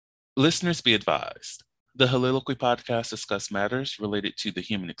Listeners be advised. The Soliloquy podcast discuss matters related to the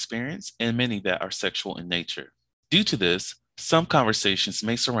human experience and many that are sexual in nature. Due to this, some conversations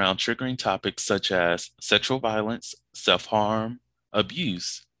may surround triggering topics such as sexual violence, self harm,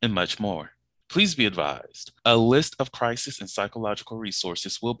 abuse, and much more. Please be advised, a list of crisis and psychological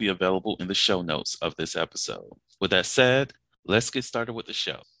resources will be available in the show notes of this episode. With that said, let's get started with the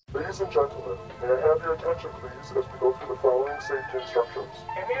show. Ladies and gentlemen, may I have your attention please as we go through the following safety instructions.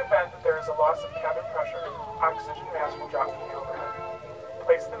 In the event that there is a loss of cabin pressure, oxygen mask will drop from the overhead.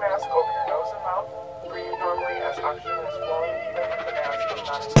 Place the mask over your nose and mouth. Breathe normally as oxygen is flowing even if the mask is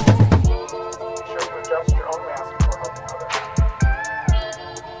not inflated. Be sure to adjust your own mask before helping others.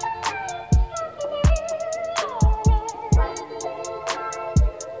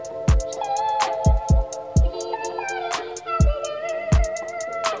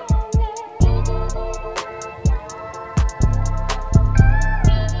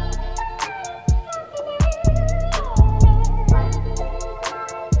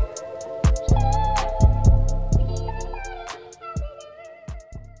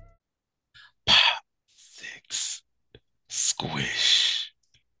 Six. Squish.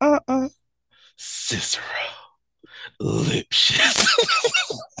 Cicero. Lipshits.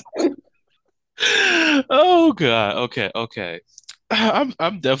 Oh God. Okay.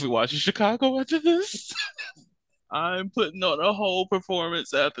 I'm definitely watching Chicago after this. I'm putting on a whole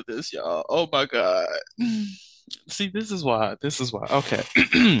performance after this, y'all. Oh my God. See, this is why. This is why.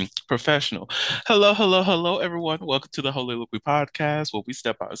 Okay. Professional. Hello, everyone. Welcome to the Holy Liquid Podcast, where we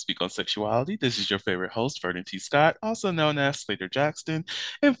step out and speak on sexuality. This is your favorite host, Vernon T. Scott, also known as Slater Jackson.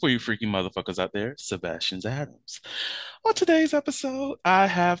 And for you freaky motherfuckers out there, Sebastian Adams. On today's episode, I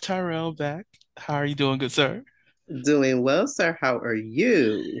have Tyrell back. How are you doing, good sir? Doing well, sir. How are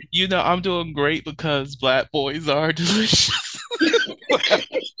you? You know, I'm doing great because black boys are delicious. Black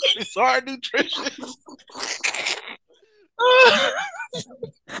boys are nutritious.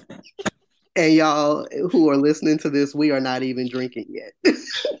 And y'all who are listening to this, we are not even drinking yet.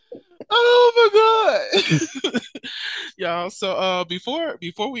 Oh my God. Y'all, so before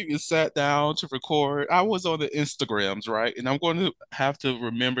we even sat down to record, I was on the Instagrams, right? And I'm going to have to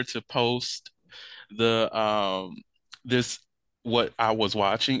remember to post the this what I was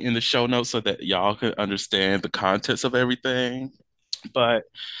watching in the show notes so that y'all could understand the context of everything. But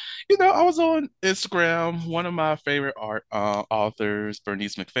I was on Instagram. One of my favorite art authors,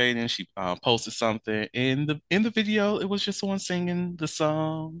 Bernice McFadden, she posted something in the video. It was just someone singing the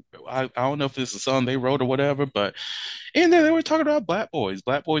song. I don't know if it's a song they wrote or whatever, but and then they were talking about black boys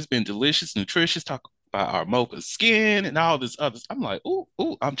being delicious, nutritious, talk about our mocha skin and all this other. I'm like, ooh,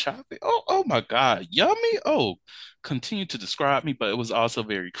 I'm choppy. Oh my God, yummy. Oh, continue to describe me, but it was also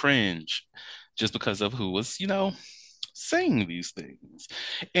very cringe, just because of who was, saying these things.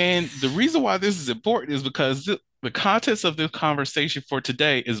 And the reason why this is important is because the context of this conversation for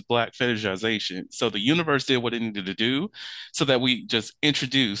today is Black fetishization. So the universe did what it needed to do so that we just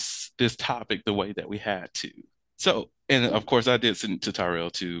introduce this topic the way that we had to. So, and of course, I did send it to Tyrell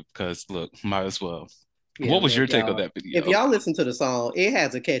too, because look, might as well. Yeah, What was your look, take on y'all. that video? If y'all listen to the song, it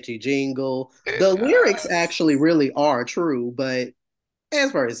has a catchy jingle. It The lyrics does. actually really are true, but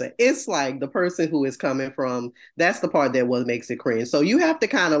as far as that, it's like the person who is coming from, that's the part that what makes it cringe. So you have to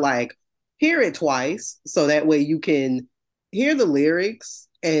kind of like hear it twice so that way you can hear the lyrics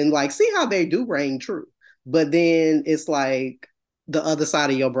and like see how they do ring true. But then it's like the other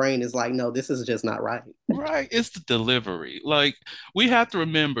side of your brain is like, no, this is just not right. Right, it's the delivery. Like we have to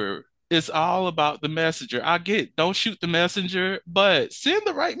remember, it's all about the messenger. I get, don't shoot the messenger, but send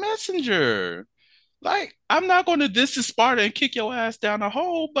the right messenger. Like, I'm not going to diss Sparta and kick your ass down a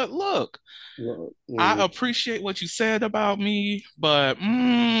hole, but look, Well, I appreciate what you said about me, but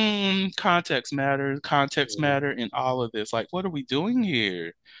context matters, context matter in all of this. Like, what are we doing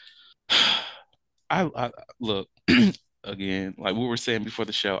here? I look again, like we were saying before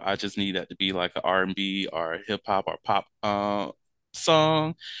the show, I just need that to be like an R&B or hip hop or pop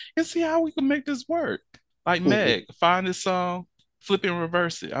song and see how we can make this work. Like Meg, find this song, flip and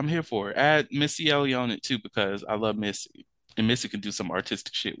reverse it. I'm here for it. Add Missy Elliott on it too because I love Missy. And Missy can do some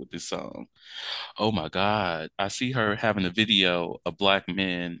artistic shit with this song. Oh my God. I see her having a video of black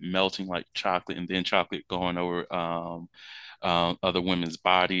men melting like chocolate and then chocolate going over other women's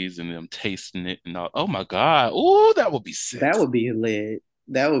bodies and them tasting it and all. Oh my God. Oh, that would be that sexy. would be lit.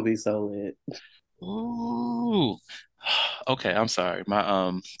 That would be so lit. Ooh. Okay, I'm sorry.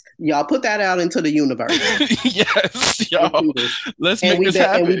 My Y'all put that out into the universe. yes, Let's y'all. do this. Let's And make this we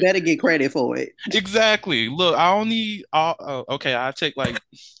happen. better get credit for it. Exactly. Look, I only okay, I take like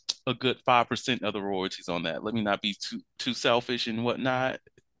a good 5% of the royalties on that. Let me not be too selfish and whatnot.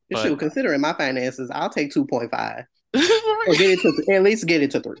 But Shoot, considering my finances, I'll take 2.5 or right, get it to at least get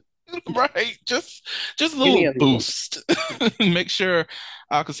it to 3. right, just a Any little other one. boost. Make sure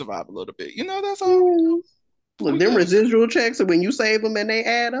I can survive a little bit. That's all. Mm. Look, We them good. residual checks, and when you save them and they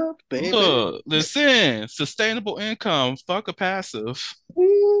add up, baby. Look, listen, sustainable income. Fuck a passive.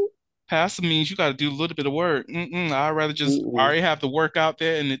 Mm, Passive means you got to do a little bit of work. I'd rather just mm-mm, already have the work out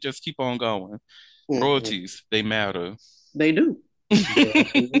there and it just keep on going. mm-mm. Royalties, they matter. They do. They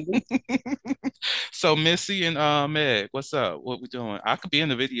absolutely do. So Missy and Meg, what's up? What we doing? I could be in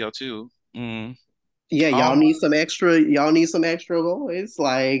the video too. Mm. Yeah, y'all Oh, need some extra. Y'all need some extra voice.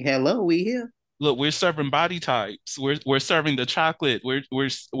 Like, hello, we here. look, we're serving body types. We're serving the chocolate.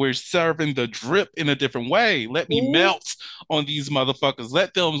 We're serving the drip in a different way. Let me Mm, melt on these motherfuckers.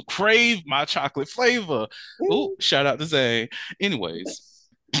 Let them crave my chocolate flavor. Oh, mm. shout out to Zay. Anyways,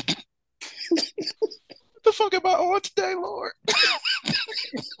 what the fuck am I on today, Lord?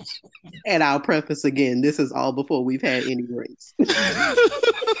 And I'll preface again. This is all before we've had any drinks.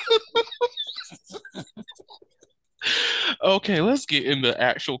 Okay, let's get into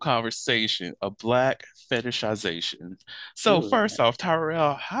actual conversation of black fetishization. So Ooh, first off,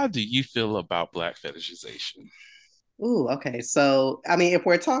 Tyrell, how do you feel about black fetishization? Ooh, okay. So, I mean, if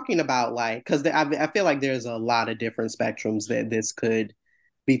we're talking about like, because I feel like there's a lot of different spectrums that this could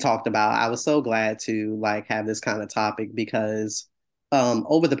be talked about. I was so glad to like have this kind of topic because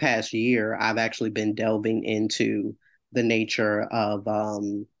over the past year, I've actually been delving into the nature of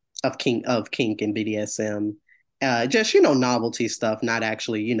kink and BDSM. Just novelty stuff, not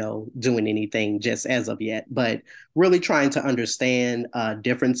actually doing anything just as of yet, but really trying to understand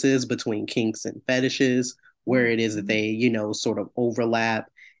differences between kinks and fetishes, where it is that they sort of overlap.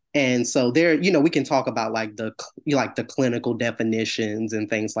 And so there, we can talk about like the clinical definitions and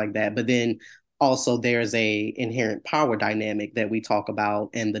things like that, but then also there's a inherent power dynamic that we talk about,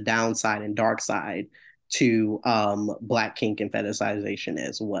 and the downside and dark side to black kink and fetishization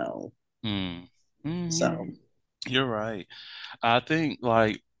as well. Hmm. So You're right. I think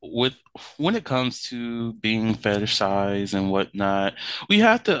like with when it comes to being fetishized and whatnot, we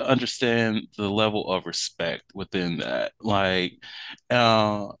have to understand the level of respect within that. Like,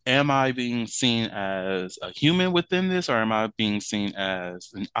 am I being seen as a human within this, or am I being seen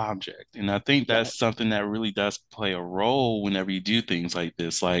as an object? And I think right. that's something that really does play a role whenever you do things like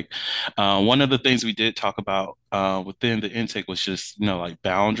this. Like, one of the things we did talk about within the intake was just, like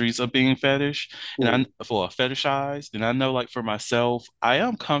boundaries of being fetish and Mm, for a fetishized. And I know, like for myself, I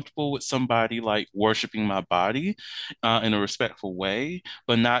am comfortable with somebody like worshiping my body in a respectful way,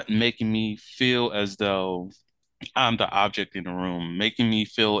 but not making me feel as though I'm the object in the room, making me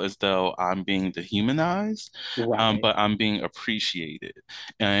feel as though I'm being dehumanized, right. but I'm being appreciated.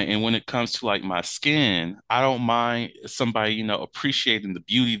 And when it comes to like my skin, I don't mind somebody, appreciating the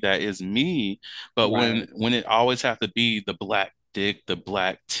beauty that is me. But when Right. when it always have to be the black dick, the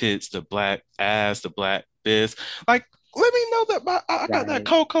black tits, the black ass, the black this, like let me know that I got that Right.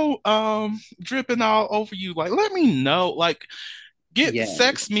 cocoa dripping all over you. Like let me know. Like get Yeah.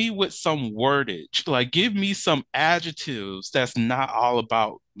 sex me with some wordage. Like give me some adjectives that's not all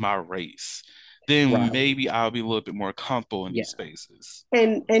about my race. Then Right. maybe I'll be a little bit more comfortable in these Yeah. spaces.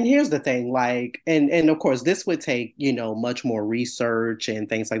 And here's the thing, like, and of course, this would take, much more research and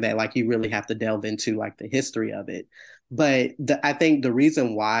things like that. Like, you really have to delve into like the history of it. But I think the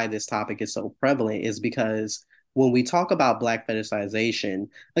reason why this topic is so prevalent is because when we talk about black fetishization,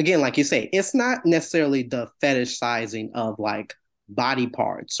 again, like you say, it's not necessarily the fetishizing of like body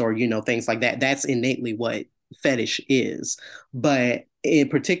parts or things like that. That's innately what fetish is. But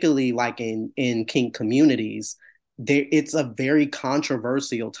particularly like in kink communities, it's a very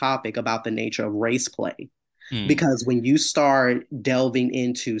controversial topic about the nature of race play, Hmm. because when you start delving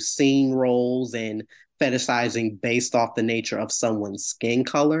into scene roles and fetishizing based off the nature of someone's skin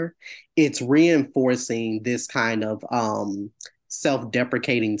color, it's reinforcing this kind of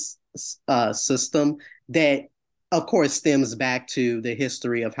self-deprecating system that, of course, stems back to the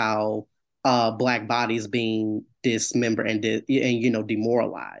history of how black bodies being dismembered and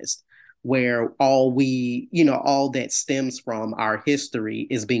demoralized, where all that stems from our history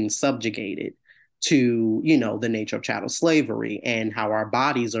is being subjugated to the nature of chattel slavery and how our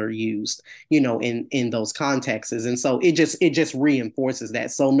bodies are used in those contexts. And so it just reinforces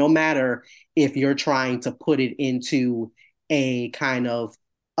that. So no matter if you're trying to put it into a kind of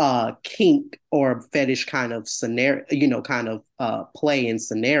kink or fetish kind of scenario, kind of play and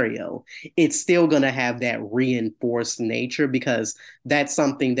scenario, it's still going to have that reinforced nature, because that's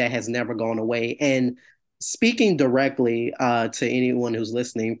something that has never gone away. And speaking directly to anyone who's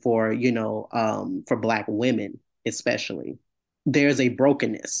listening, for for Black women especially, there's a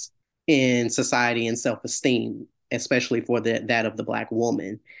brokenness in society and self-esteem, especially for that of the Black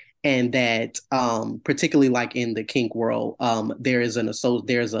woman. And that particularly like in the kink world, there's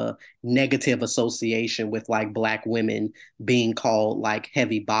a negative association with like Black women being called like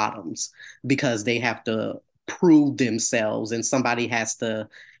heavy bottoms because they have to prove themselves, and somebody has to,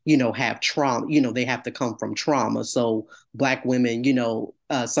 have trauma, they have to come from trauma. So Black women,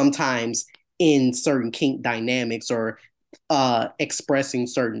 sometimes in certain kink dynamics or expressing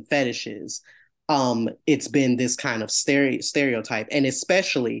certain fetishes, it's been this kind of stereotype, and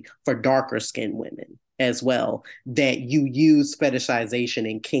especially for darker skinned women as well, that you use fetishization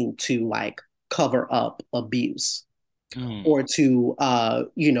and kink to like cover up abuse, Mm. or to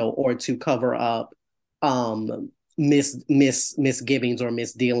or to cover up misgivings or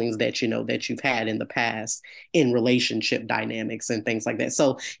misdealings that that you've had in the past in relationship dynamics and things like that.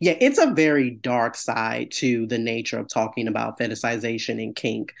 So yeah, it's a very dark side to the nature of talking about fetishization and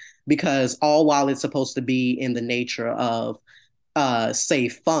kink, because all while it's supposed to be in the nature of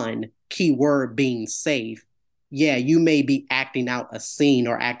safe fun, keyword being safe, yeah, you may be acting out a scene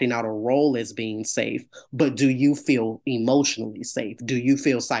or acting out a role as being safe, but do you feel emotionally safe? Do you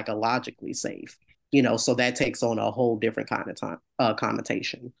feel psychologically safe? So that takes on a whole different kind of time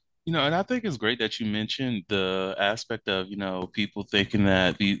connotation. And I think it's great that you mentioned the aspect of, people thinking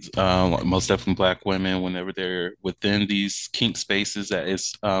that these, most definitely Black women, whenever they're within these kink spaces, that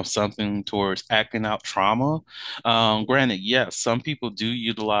it's something towards acting out trauma. Granted, yes, some people do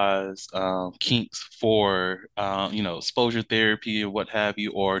utilize kinks for, exposure therapy or what have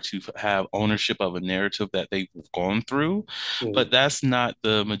you, or to have ownership of a narrative that they've gone through, but Mm, that's not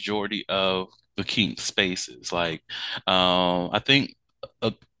the majority of the kink spaces. Like, I think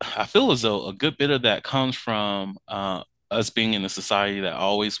a I feel as though a good bit of that comes from us being in a society that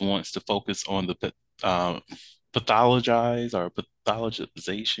always wants to focus on the pathologize or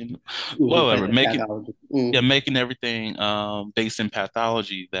pathologization, whatever, making pathology. yeah, making everything based in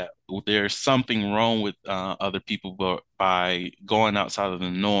pathology. That there's something wrong with other people, but by going outside of the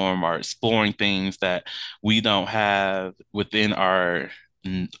norm or exploring things that we don't have within our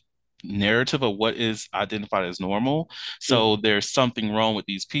narrative of what is identified as normal. Mm, So there's something wrong with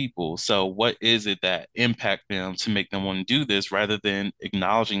these people. So what is it that impact them to make them want to do this rather than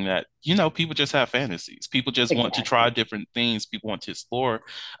acknowledging that, people just have fantasies. People just want to try exactly. different things. People want to explore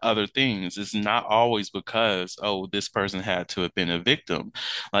other things. It's not always because, oh, this person had to have been a victim.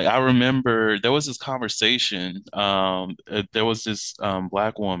 Like I remember there was this conversation. There was this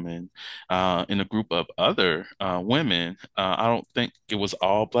Black woman in a group of other women. I don't think it was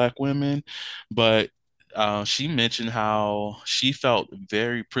all Black women, but she mentioned how she felt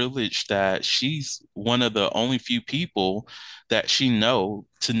very privileged that she's one of the only few people that she know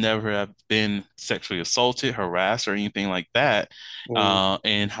to never have been sexually assaulted, harassed, or anything like that. Mm,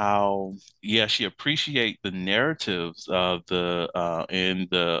 And how, yeah, she appreciate the narratives of the and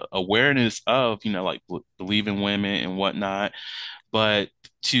the awareness of, like believing women and whatnot, but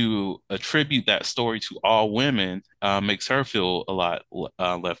to attribute that story to all women makes her feel a lot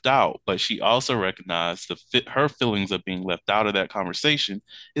left out. But she also recognized her feelings of being left out of that conversation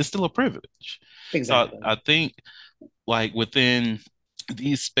is still a privilege. So exactly. I think like within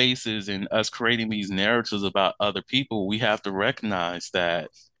these spaces and us creating these narratives about other people, we have to recognize that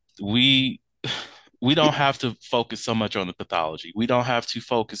we we don't have to focus so much on the pathology. We don't have to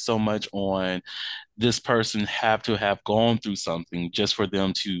focus so much on this person have to have gone through something just for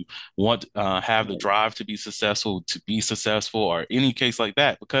them to want have the drive to be successful, or any case like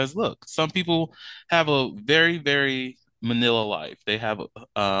that. Because look, some people have a very, very manila life. They have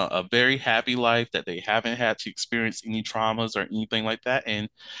a very happy life that they haven't had to experience any traumas or anything like that, and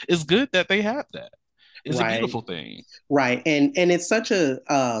it's good that they have that. It's a Right. beautiful thing. Right. And it's such a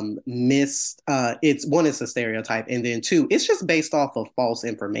it's one, it's a stereotype, and then two, it's just based off of false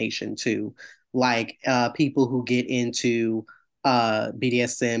information too. Like people who get into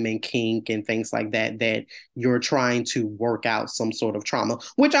BDSM and kink and things like that, that you're trying to work out some sort of trauma,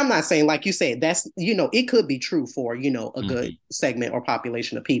 which I'm not saying, like you said, that's, it could be true for, a good Hmm. segment or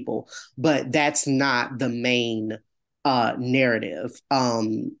population of people, but that's not the main narrative.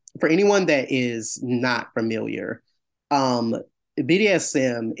 For anyone that is not familiar, um,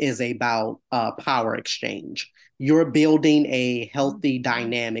 BDSM is about power exchange. You're building a healthy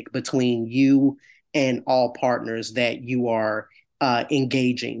dynamic between you and all partners that you are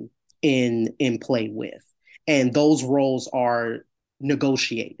engaging in play with, and those roles are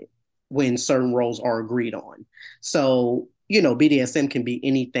negotiated when certain roles are agreed on. So BDSM can be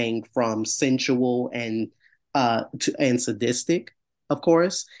anything from sensual and sadistic, of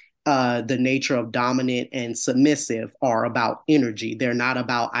course, the nature of dominant and submissive are about energy. They're not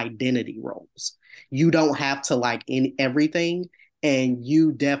about identity roles. You don't have to like in everything, and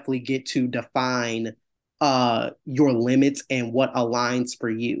you definitely get to define your limits and what aligns for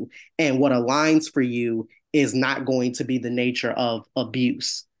you. And what aligns for you is not going to be the nature of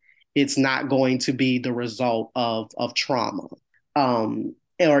abuse. It's not going to be the result of trauma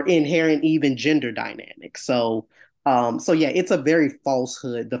or inherent even gender dynamics. So yeah, it's a very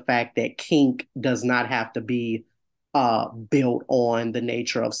falsehood, the fact that kink does not have to be built on the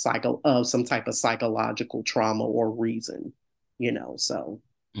nature of some type of psychological trauma or reason. So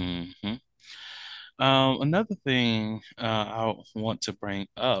Hmm. Another thing I want to bring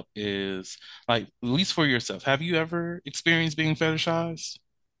up is like, at least for yourself, have you ever experienced being fetishized?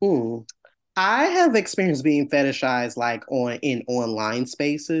 hmm. I have experienced being fetishized like on in online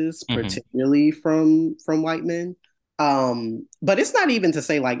spaces, Hmm. particularly from white men. But it's not even to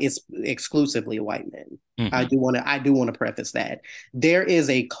say like it's exclusively white men. Hmm. I do want to preface that there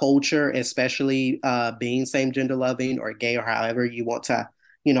is a culture, especially being same gender loving or gay or however you want to,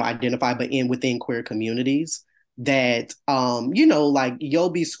 identify, but in within queer communities that like you'll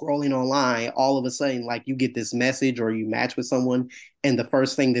be scrolling online, all of a sudden like you get this message or you match with someone, and the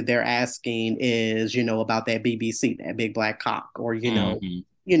first thing that they're asking is, about that BBC, that big black cock, or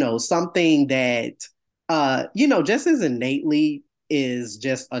Hmm. something that just as innately is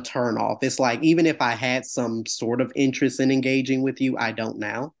just a turn off. It's like even if I had some sort of interest in engaging with you, I don't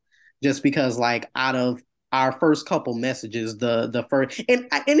now. Just because like out of our first couple messages, the first and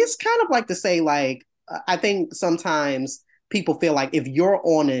it's kind of like to say like I think sometimes people feel like if you're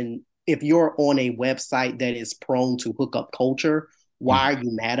on a website that is prone to hookup culture, why are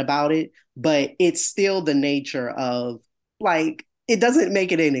you mad about it? But it's still the nature of like it doesn't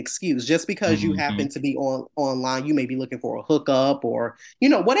make it an excuse. Just because you Hmm. happen to be on online, you may be looking for a hookup or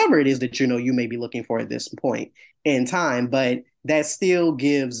whatever it is that you may be looking for at this point in time, but that still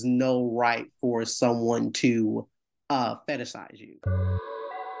gives no right for someone to fetishize you.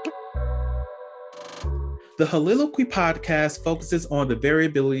 The Holiloquy podcast focuses on the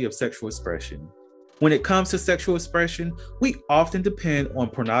variability of sexual expression. When it comes to sexual expression, we often depend on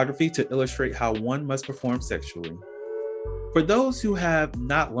pornography to illustrate how one must perform sexually. For those who have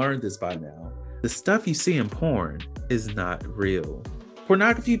not learned this by now, the stuff you see in porn is not real.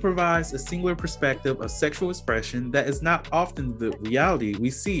 Pornography provides a singular perspective of sexual expression that is not often the reality we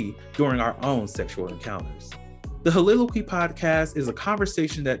see during our own sexual encounters. The Holiloquy podcast is a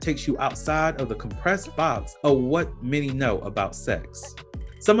conversation that takes you outside of the compressed box of what many know about sex.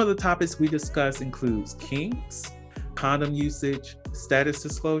 Some of the topics we discuss includes kinks, condom usage, status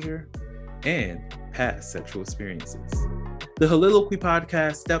disclosure, and past sexual experiences. The Holiloquy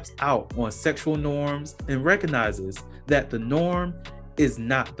podcast steps out on sexual norms and recognizes that the norm is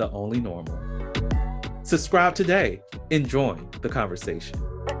not the only normal. Subscribe today and join the conversation.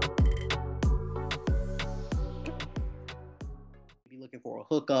 Be looking for a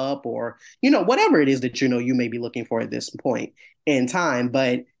hookup or whatever it is that you may be looking for at this point in time,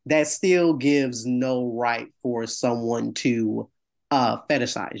 but that still gives no right for someone to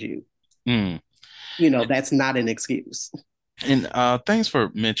fetishize you. Mm. That's not an excuse. And thanks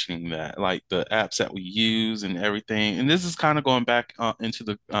for mentioning that, like the apps that we use and everything. And this is kind of going back into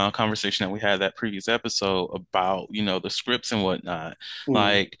the conversation that we had that previous episode about, the scripts and whatnot. Mm,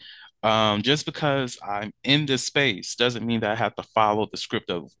 Like, just because I'm in this space doesn't mean that I have to follow the script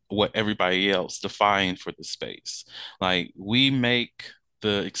of what everybody else defined for the space. Like, we make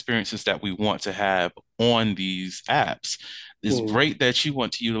the experiences that we want to have on these apps. It's mm. great that you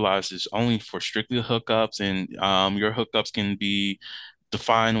want to utilize this only for strictly hookups, and your hookups can be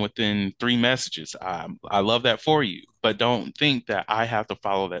defined within three messages. I love that for you, but don't think that I have to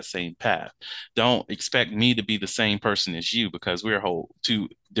follow that same path. Don't expect me to be the same person as you because we're whole two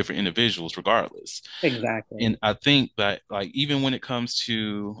different individuals, regardless. Exactly. And I think that like even when it comes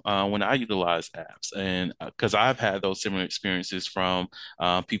to when I utilize apps, and because I've had those similar experiences from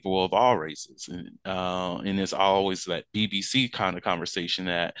people of all races, and it's always that BBC kind of conversation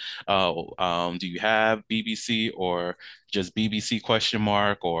that do you have BBC or just BBC question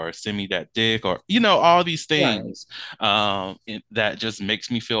mark or send me that dick or all these Right. things that just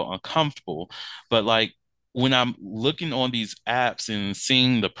makes me feel uncomfortable. But like when I'm looking on these apps and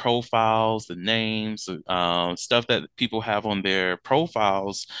seeing the profiles, the names, stuff that people have on their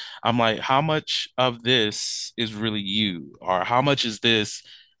profiles, I'm like, how much of this is really you? Or how much is this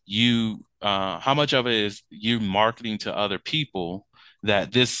you? How much of it is you marketing to other people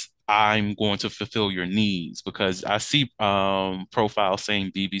that this I'm going to fulfill your needs, because I see profiles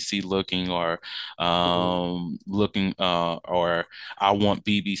saying BBC looking, or Mhm. looking, or I want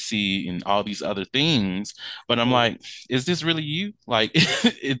BBC and all these other things. But I'm Mhm. like, is this really you? Like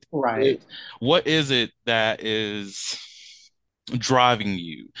Right. what is it that is driving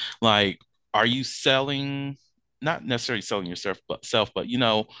you? Like, are you selling, not necessarily selling yourself, but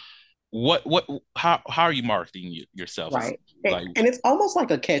how are you marketing yourself? Is Right. like, And it's almost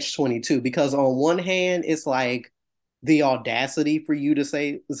like a catch 22 because on one hand, it's like the audacity for you to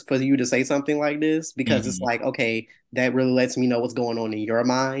say something like this because it's mhm, like, okay, that really lets me know what's going on in your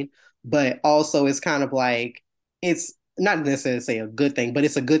mind. But also it's kind of like it's not necessarily say a good thing, but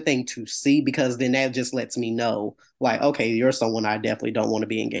it's a good thing to see because then that just lets me know like, okay, you're someone I definitely don't want to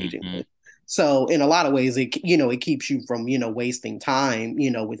be engaging mhm, with. So in a lot of ways, it keeps you from wasting time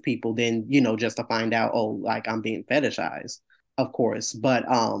with people. Then just to find out, oh, like I'm being fetishized, of course. But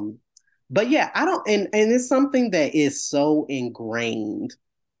yeah, I don't, and it's something that is so ingrained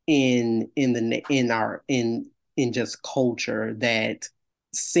in just culture that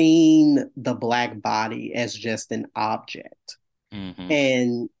seeing the black body as just an object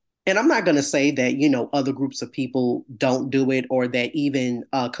mhm, and I'm not going to say that other groups of people don't do it or that even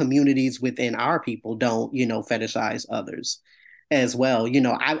communities within our people don't fetishize others as well.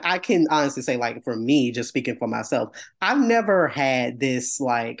 I can honestly say, like, for me, just speaking for myself, I've never had this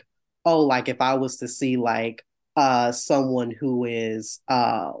like, oh, like if I was to see like someone who is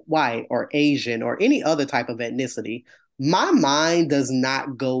white or Asian or any other type of ethnicity, my mind does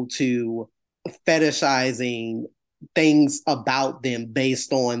not go to fetishizing things about them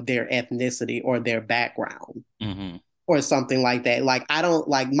based on their ethnicity or their background mhm, or something like that. Like I don't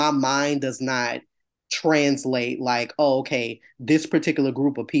like my mind does not translate like, oh, okay, this particular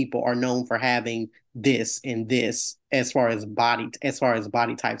group of people are known for having this and this as far as body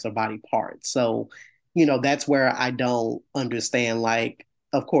types or body parts. So, that's where I don't understand. Like,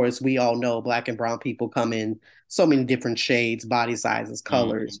 of course, we all know black and brown people come in so many different shades, body sizes, mhm.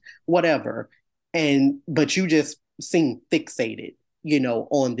 colors, whatever. But you just seem fixated,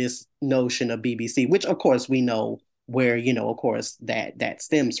 on this notion of BBC, which of course we know where of course that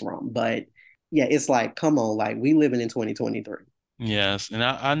stems from, but yeah, it's like, come on, like we living in 2023. Yes, and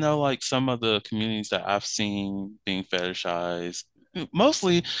I know like some of the communities that I've seen being fetishized,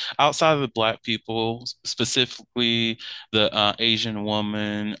 mostly outside of the Black people, specifically the Asian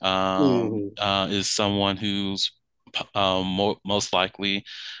woman Hmm. is someone who's most likely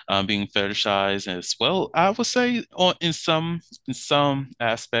being fetishized as well. I would say in some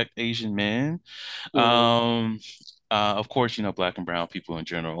aspect, Asian men. Hmm. Um, of course, Black and brown people in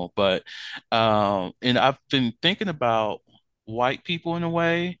general, but and I've been thinking about white people in a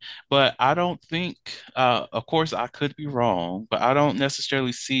way, but I don't think, of course, I could be wrong, but I don't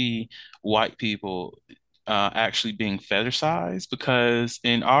necessarily see white people actually being fetishized, because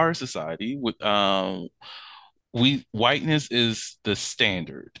in our society, with we whiteness is the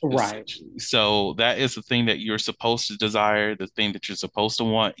standard Right. essentially. So that is the thing that you're supposed to desire, the thing that you're supposed to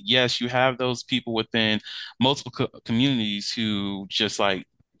want. Yes, you have those people within multiple communities who just like,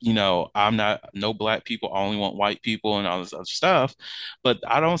 I'm not no black people, I only want white people and all this other stuff. But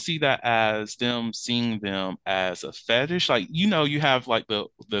I don't see that as them seeing them as a fetish. Like, you have like the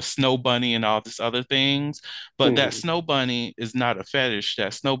snow bunny and all this other things, but that Hmm. snow bunny is not a fetish.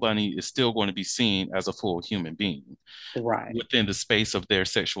 That snow bunny is still going to be seen as a full human being Right. within the space of their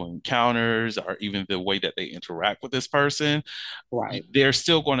sexual encounters, or even the way that they interact with this person. Right. They're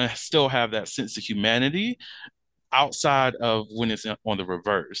still going to still have that sense of humanity, outside of when it's on the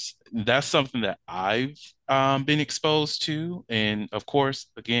reverse. That's something that I've been exposed to. And of course,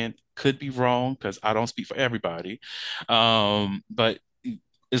 again, could be wrong because I don't speak for everybody. But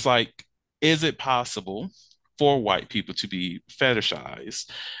it's like, is it possible for white people to be fetishized,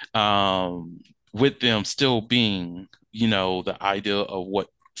 um, with them still being, the ideal of what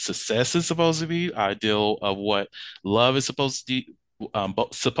success is supposed to be, ideal of what love is supposed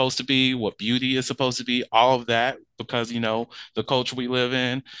to be, what beauty is supposed to be, all of that, because the culture we live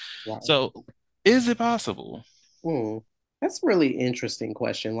in. Right. So, is it possible? Hmm. That's a really interesting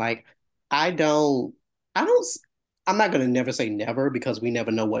question. Like, I don't, I don't, I'm not going to never say never because we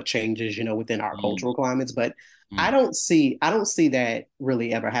never know what changes, within our Mm, cultural climates, but mm, I don't see that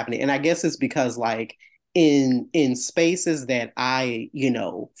really ever happening. And I guess it's because like in spaces that I,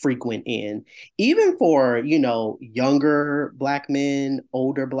 frequent in, even for, younger black men,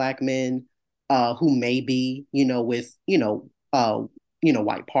 older black men, who may be, with,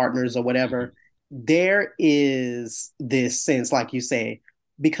 white partners or mhm, whatever, there is this sense, like you say,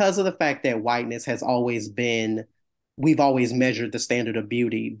 because of the fact that whiteness has always been we've always measured the standard of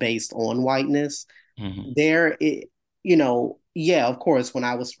beauty based on whiteness. Hmm. There, yeah, of course, when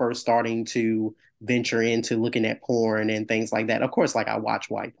I was first starting to venture into looking at porn and things like that, of course, like I watch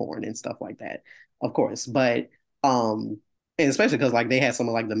white porn and stuff like that, of course, but um, and especially because like they had some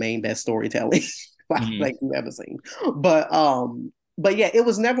of like the main best storytelling Hmm. like you've ever seen, but yeah, it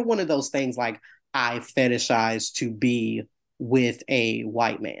was never one of those things like I fetishized to be with a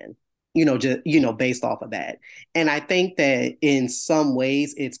white man, just based off of that. And I think that in some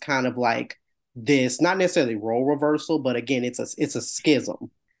ways it's kind of like this, not necessarily role reversal, but again, it's a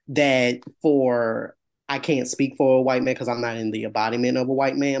schism that for I can't speak for a white man because I'm not in the embodiment of a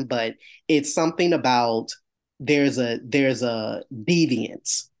white man, but it's something about there's a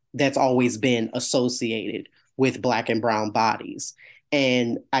deviance that's always been associated with black and brown bodies.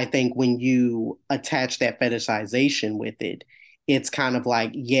 And I think when you attach that fetishization with it, it's kind of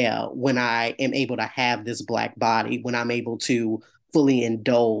like, yeah, when I am able to have this black body, when I'm able to fully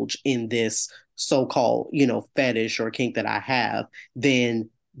indulge in this so-called, fetish or kink that I have, then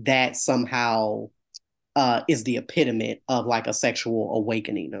that somehow is the epitome of like a sexual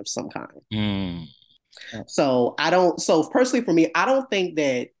awakening of some kind. Mm. So personally for me, I don't think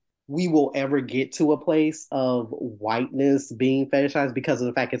that we will ever get to a place of whiteness being fetishized because of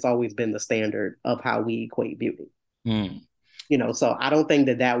the fact it's always been the standard of how we equate beauty. Mm. So I don't think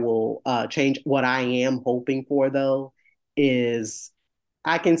that that will change. What I am hoping for though is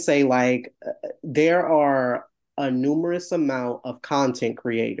I can say like there are a numerous amount of content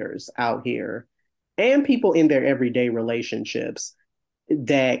creators out here and people in their everyday relationships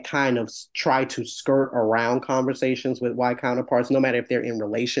that kind of try to skirt around conversations with white counterparts, no matter if they're in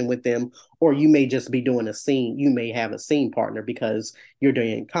relation with them or you may just be doing a scene. You may have a scene partner because you're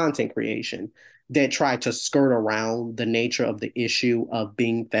doing content creation that try to skirt around the nature of the issue of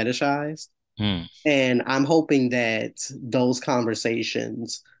being fetishized. Mm. And I'm hoping that those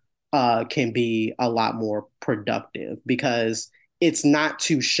conversations can be a lot more productive because it's not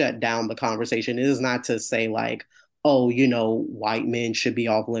to shut down the conversation. It is not to say, like, oh, white men should be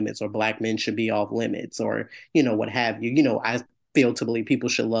off limits or black men should be off limits or, what have you. I feel to believe people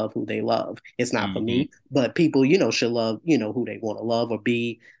should love who they love. It's not for Hmm. me, but people, should love, who they want to love or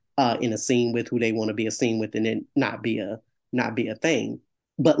be in a scene with who they want to be a scene with and then not be a thing,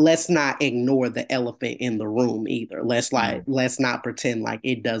 but let's not ignore the elephant in the room either. Mm. Let's not pretend like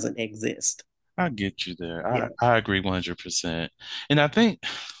it doesn't exist. I get you there. I, Yeah. I agree 100%. And I think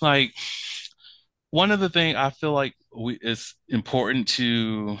like one of the thing I feel like it's important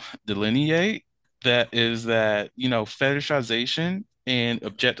to delineate that is that, fetishization and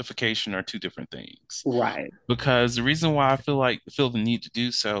objectification are two different things. Right. Because the reason why I feel the need to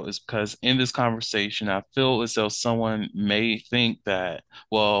do so is because in this conversation, I feel as though someone may think that,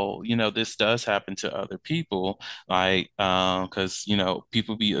 well, this does happen to other people, like, because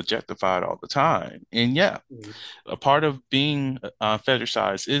people be objectified all the time, and yeah, Mm. a part of being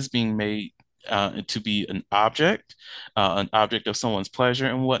fetishized is being made to be an object of someone's pleasure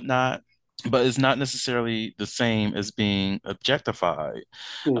and whatnot. But it's not necessarily the same as being objectified,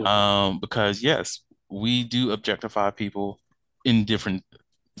 Mm. because yes, we do objectify people in different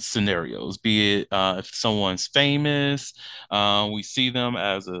scenarios. Be it if someone's famous, we see them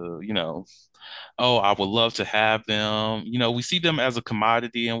as oh, I would love to have them. We see them as a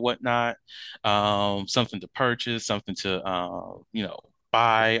commodity and whatnot, something to purchase, something to,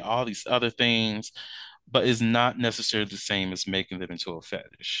 buy, all these other things, but is not necessarily the same as making them into a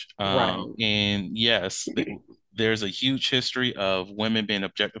fetish. Right. And yes, there's a huge history of women being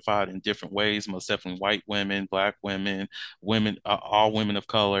objectified in different ways, most definitely white women, black women, women, all women of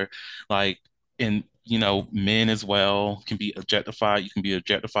color, like, and men as well can be objectified. You can be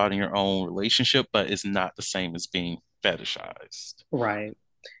objectified in your own relationship, but it's not the same as being fetishized. Right.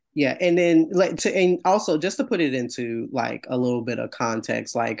 Yeah, and then and also just to put it into like a little bit of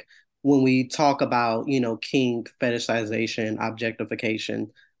context, like when we talk about kink, fetishization,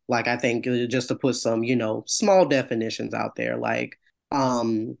 objectification, like I think just to put some small definitions out there,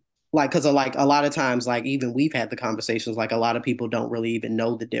 um like because like a lot of times like even we've had the conversations like a lot of people don't really even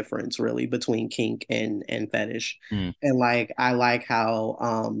know the difference really between kink and fetish, Mm. and like I like how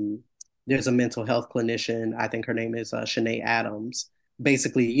there's a mental health clinician, I think her name is Shanae Adams,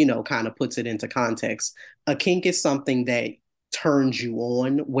 basically, kind of puts it into context. A kink is something that turns you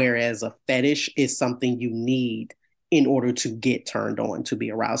on, whereas a fetish is something you need in order to get turned on, to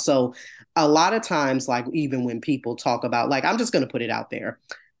be aroused. So a lot of times, like even when people talk about, like, I'm just going to put it out there,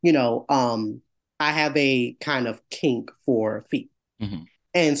 you know, um, I have a kind of kink for feet. Hmm.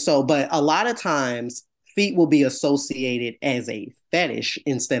 And so, but a lot of times feet will be associated as a fetish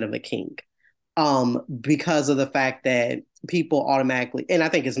instead of a kink. because of the fact that people automatically, and I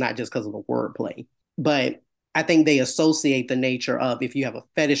think it's not just because of the wordplay, but I think they associate the nature of if you have a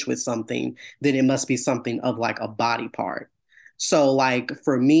fetish with something, then it must be something of like a body part. So, like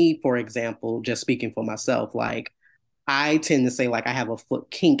for me, for example, just speaking for myself, like I tend to say like I have a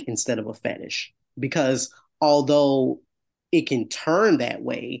foot kink instead of a fetish because although it can turn that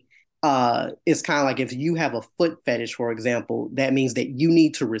way, it's kind of like if you have a foot fetish, for example, that means that you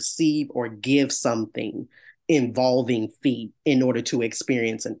need to receive or give something involving feet in order to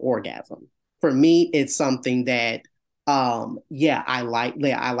experience an orgasm. For me, it's something that yeah, I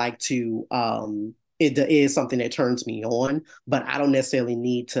like to it is something that turns me on, but I don't necessarily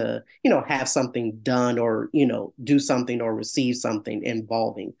need to, have something done or, do something or receive something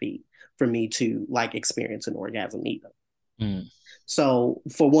involving feet for me to like experience an orgasm either. Mm. So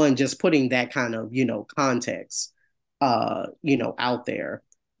for one, just putting that kind of, context out there.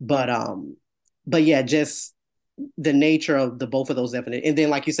 But but yeah, just the nature of the both of those definitions. And then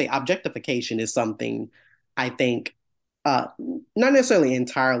like you say, objectification is something I think uh not necessarily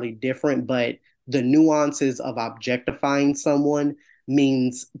entirely different, but the nuances of objectifying someone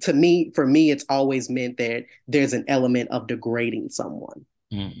means to me, for me, it's always meant that there's an element of degrading someone.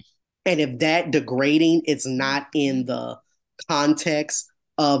 Mm. And if that degrading is not in the context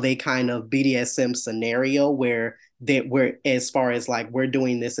of a kind of BDSM scenario where that we're as far as like we're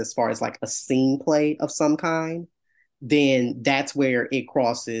doing this as far as like a scene play of some kind, then that's where it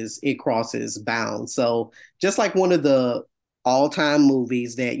crosses bounds. So just like one of the all-time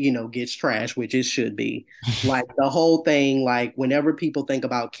movies that gets trashed, which it should be, like the whole thing, like whenever people think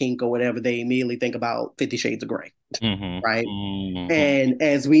about kink or whatever, they immediately think about 50 Shades of Grey, Mhm. right? Mhm. And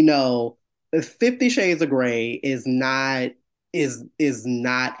as we know, 50 Shades of Grey is not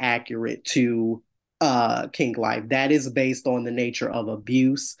accurate to kink life. That is based on the nature of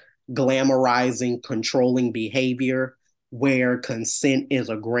abuse, glamorizing, controlling behavior, where consent is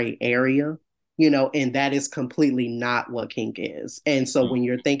a gray area, and that is completely not what kink is. And so when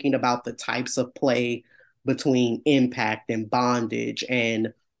you're thinking about the types of play between impact and bondage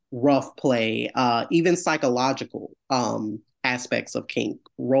and rough play, even psychological aspects of kink,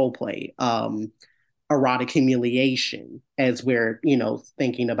 role play, erotic humiliation, as we're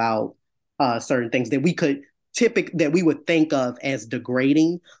thinking about certain things that we would think of as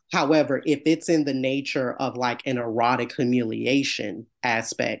degrading. However, if it's in the nature of like an erotic humiliation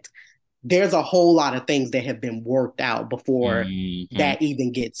aspect, there's a whole lot of things that have been worked out before Mhm. that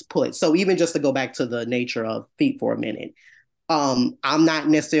even gets put. So even just to go back to the nature of feet for a minute, I'm not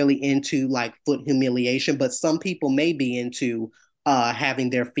necessarily into like foot humiliation, but some people may be into having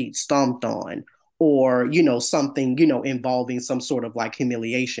their feet stomped on or something involving some sort of like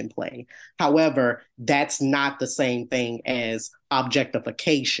humiliation play. However, that's not the same thing as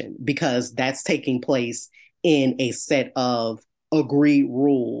objectification because that's taking place in a set of agreed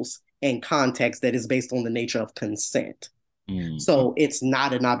rules and context that is based on the nature of consent. Mhm. So it's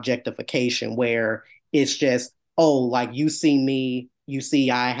not an objectification where it's just, oh, like you see me, you see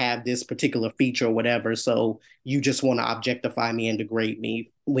I have this particular feature or whatever. So you just want to objectify me and degrade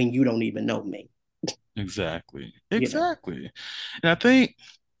me when you don't even know me, Exactly. you know? Exactly. And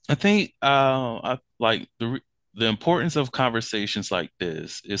I think like the importance of conversations like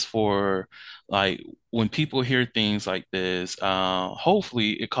this is for like when people hear things like this,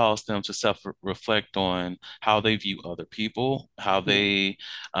 hopefully it calls them to self-reflect on how they view other people, how they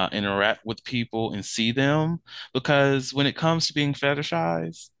interact with people and see them. Because when it comes to being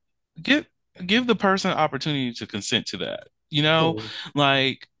fetishized, give give the person an opportunity to consent to that. Mm,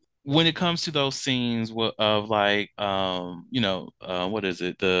 Like when it comes to those scenes of like what is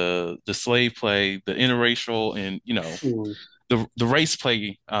it, the slave play, the interracial, and mm, the race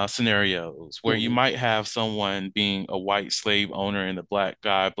play scenarios where you mm, might have someone being a white slave owner and the black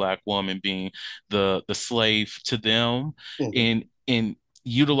guy, black woman being the slave to them, mm, in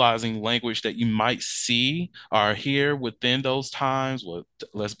utilizing language that you might see or hear within those times. Well,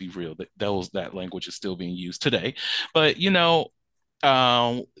 let's be real, that language is still being used today, but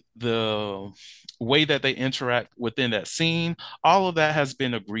um, the way that they interact within that scene, all of that has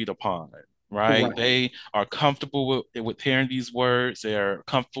been agreed upon, right? right. They are comfortable with hearing these words. They are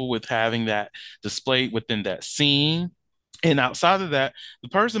comfortable with having that displayed within that scene. And outside of that, the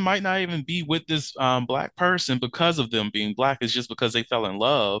person might not even be with this black person because of them being black. It's just because they fell in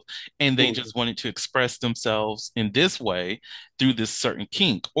love and they Mm, just wanted to express themselves in this way through this certain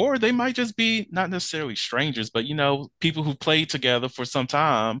kink. Or they might just be not necessarily strangers, but people who played together for some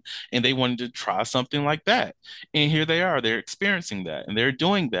time and they wanted to try something like that. And here they are, they're experiencing that and they're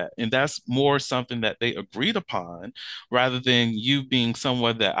doing that. And that's more something that they agreed upon rather than you being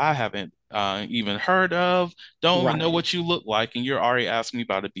someone that I haven't even heard of, don't even know Right. what you look like, and you're already asking me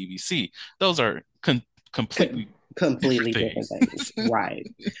about a BBC. Those are Co- completely different completely different things. things. Right.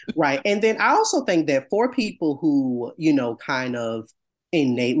 Right. And then I also think that for people who, kind of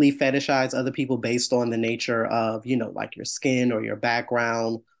innately fetishize other people based on the nature of, like your skin or your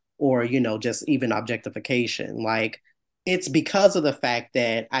background or, just even objectification, like it's because of the fact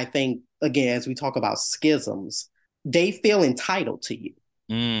that I think, again, as we talk about schisms, they feel entitled to you.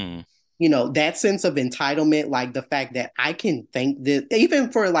 Mm, That sense of entitlement, like the fact that I can think this,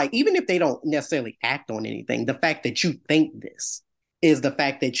 even for like, even if they don't necessarily act on anything, the fact that you think this is the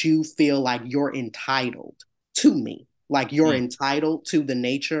fact that you feel like you're entitled to me, like you're mm, entitled to the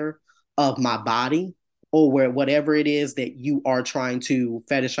nature of my body or whatever it is that you are trying to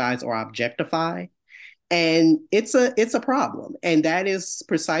fetishize or objectify. And it's a problem, and that is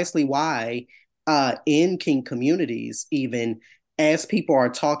precisely why in kink communities, even as people are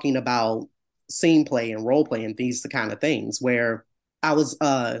talking about scene play and role play and these kind of things, where I was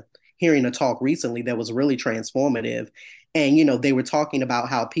hearing a talk recently that was really transformative, and they were talking about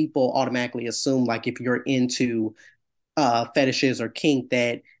how people automatically assume like if you're into fetishes or kink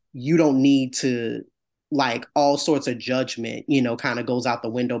that you don't need to, like, all sorts of judgment, kind of goes out the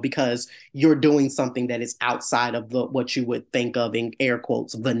window because you're doing something that is outside of what you would think of in air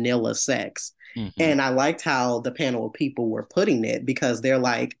quotes vanilla sex. mhm, And I liked how the panel of people were putting it because they're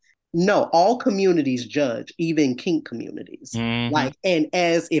like, no, all communities judge, even kink communities. mhm, Like, and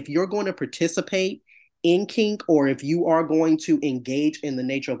as if you're going to participate in kink or if you are going to engage in the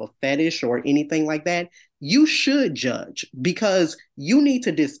nature of a fetish or anything like that, you should judge because you need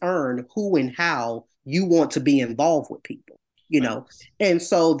to discern who and how you want to be involved with people, you know. facts. And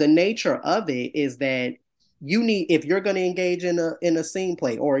so the nature of it is that you need, if you're going to engage in a scene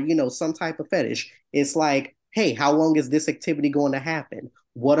play or some type of fetish, it's like, hey, how long is this activity going to happen?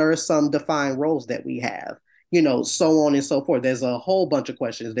 What are some defined roles that we have? So on and so forth. There's a whole bunch of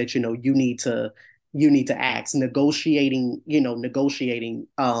questions that you need to ask, negotiating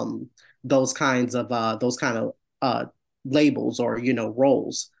those kind of labels or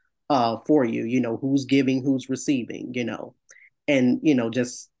roles for you, who's giving, who's receiving, and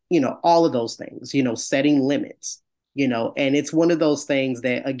just all of those things, setting limits, and it's one of those things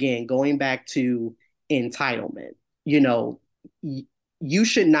that, again, going back to entitlement, you know y- you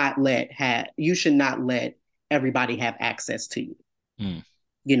should not let everybody have access to you, Mm,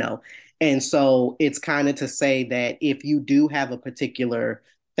 you know and so it's kind of to say that if you do have a particular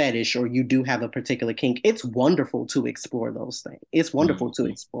fetish or you do have a particular kink, it's wonderful to explore those things, it's wonderful to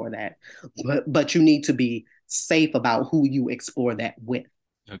mhm. explore that, but you need to be safe about who you explore that with.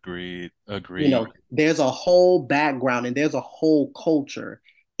 Agreed. Agreed. There's a whole background and there's a whole culture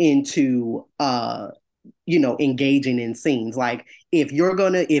into engaging in scenes. Like if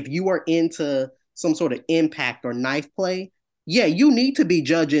you are into some sort of impact or knife play, yeah, you need to be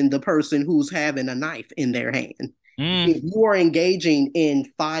judging the person who's having a knife in their hand. Mm. If you are engaging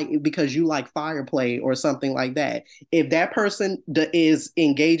in fire because you like fire play or something like that, if that person is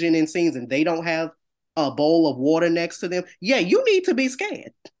engaging in scenes and they don't have a bowl of water next to them, yeah, you need to be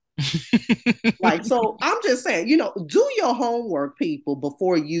scared. Like, so I'm just saying, do your homework, people,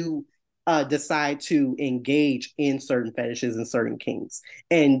 before you decide to engage in certain fetishes and certain kinks.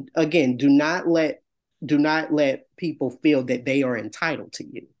 And again, do not let people feel that they are entitled to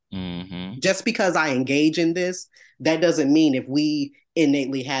you. Mhm. Just because I engage in this, that doesn't mean if we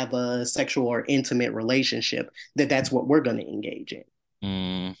innately have a sexual or intimate relationship that that's what we're going to engage in.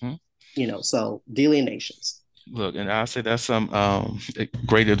 Mhm. So delineations. Look, and I say that's some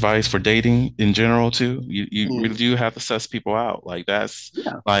great advice for dating in general too. You really Mm, do have to suss people out. Like that's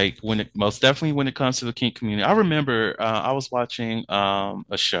yeah. like when it most definitely when it comes to the kink community. I remember I was watching a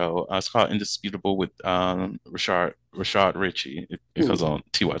show. It's called Indisputable with Rashad Ritchie. It goes Mm, on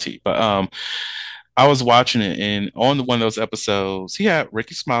TYT. But I was watching it, and on one of those episodes, he had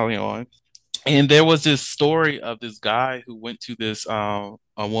Ricky Smiley on, and there was this story of this guy who went to this a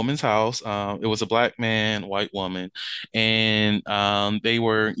woman's house. It was a black man, white woman, and they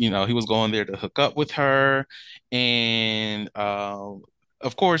were, he was going there to hook up with her, and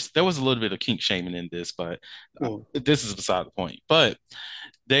of course, there was a little bit of kink shaming in this, but mm, this is beside the point. But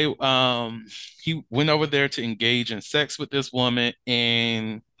they he went over there to engage in sex with this woman,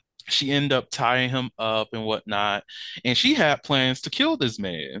 and she ended up tying him up and whatnot, and she had plans to kill this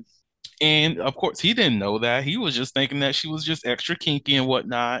man. And of course, he didn't know that. He was just thinking that she was just extra kinky and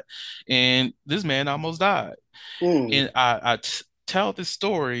whatnot. And this man almost died. mm, And tell this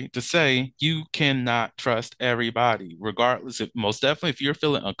story to say you cannot trust everybody, regardless. If most definitely, if you're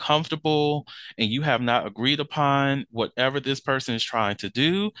feeling uncomfortable and you have not agreed upon whatever this person is trying to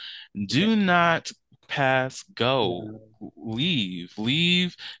Yeah. do not pass go. Yeah.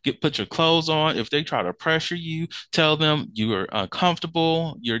 Leave, put your clothes on. If they try to pressure you, tell them you are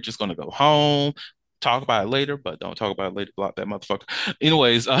uncomfortable. You're just going to go home. Talk about it later, but don't talk about it later. Block that motherfucker.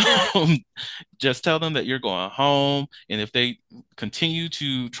 Anyways, just tell them that you're going home. And if they continue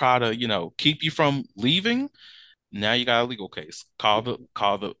to try to, keep you from leaving, now you got a legal case. Call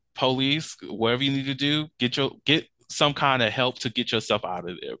the police, whatever you need to do, get some kind of help to get yourself out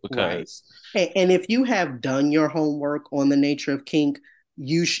of there Right. because And if you have done your homework on the nature of kink,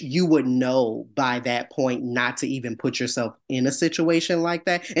 you would know by that point not to even put yourself in a situation like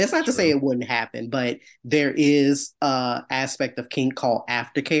that. And it's not to say true. it wouldn't happen, but there is a aspect of kink called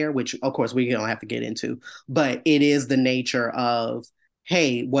aftercare, which of course we don't have to get into, but it is the nature of,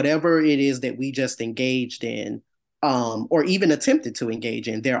 hey, whatever it is that we just engaged in, or even attempted to engage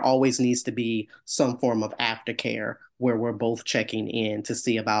in, there always needs to be some form of aftercare where we're both checking in to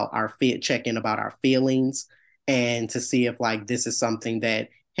see about check in about our feelings and to see if like this is something that,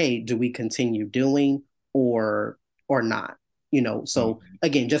 hey, do we continue doing or not? So Mhm.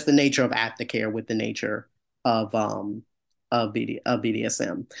 again, just the nature of aftercare with the nature of of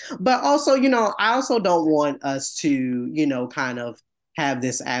BDSM. But also, I also don't want us to, kind of have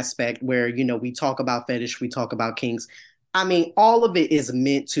this aspect where, we talk about fetish, we talk about kinks. I mean, all of it is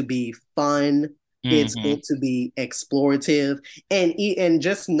meant to be fun. It's Mhm. meant to be explorative, and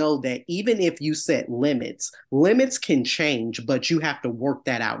just know that even if you set limits, limits can change, but you have to work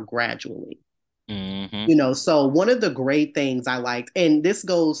that out gradually. Mhm. So one of the great things I liked, and this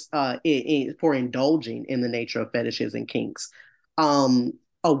goes for indulging in the nature of fetishes and kinks, um,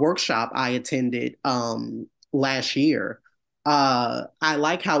 a workshop I attended last year. I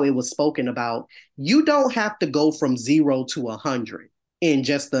like how it was spoken about. You don't have to go from 0 to 100 in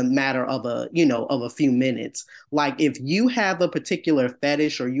just a matter of a few minutes. Like if you have a particular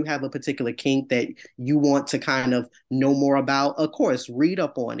fetish or you have a particular kink that you want to kind of know more about, of course, read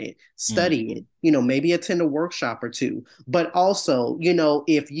up on it, study it, Mhm. maybe attend a workshop or two. But also,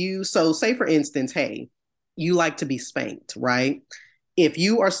 if you, so say for instance, hey, you like to be spanked, right? If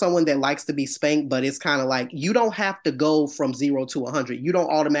you are someone that likes to be spanked, but it's kind of like you don't have to go from 0 to 100. You don't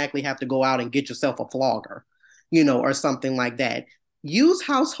automatically have to go out and get yourself a flogger, or something like that. Use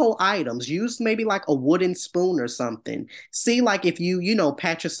household items. Use maybe like a wooden spoon or something. See, like if you,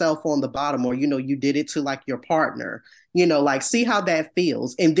 pat yourself on the bottom or, you did it to like your partner, like see how that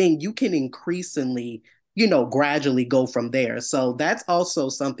feels. And then you can increasingly, gradually go from there. So that's also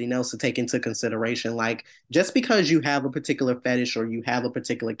something else to take into consideration. Like just because you have a particular fetish or you have a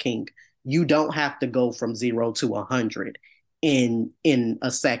particular kink, you don't have to go from 0 to 100 in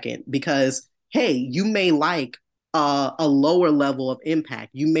a second because hey, you may like a lower level of impact.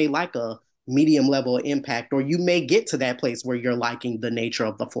 You may like a medium level of impact, or you may get to that place where you're liking the nature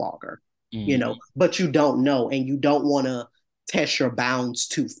of the flogger, Mhm. but you don't know and you don't want to test your bounds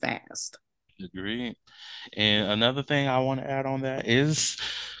too fast. Agreed. And another thing I want to add on that is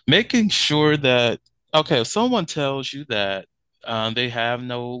making sure that, okay, if someone tells you that they have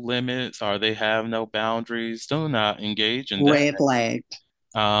no limits or they have no boundaries, do not engage in that. Red flag.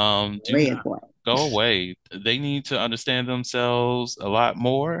 Do not Red flag. go away. They need to understand themselves a lot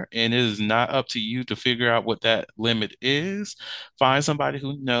more, and it is not up to you to figure out what that limit is. Find somebody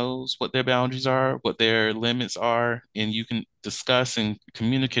who knows what their boundaries are, what their limits are, and you can discuss and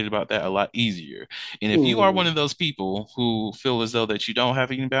communicate about that a lot easier. And if you are one Mm, of those people who feel as though that you don't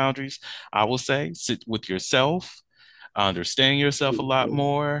have any boundaries, I will say sit with yourself, understand yourself a lot mm,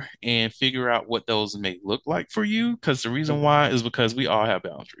 more and figure out what those may look like for you. Because the reason mm. why is because we all have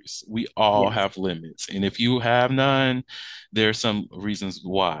boundaries, we all Yes, have limits. And if you have none, there's some reasons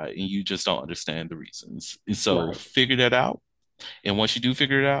why, and you just don't understand the reasons. And so right. figure that out. And once you do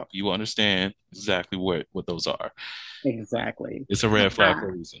figure it out, you will understand exactly what those are. Exactly. It's a red flag I, for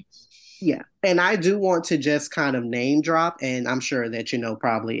a reason. Yeah. And I do want to just kind of name drop, and I'm sure that,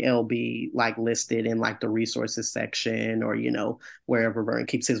 probably it'll be like listed in like the resources section or, wherever Vern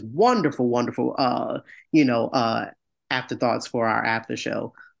keeps his wonderful, wonderful, you know, afterthoughts for our after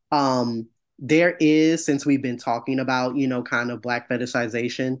show. There is, since we've been talking about, kind of black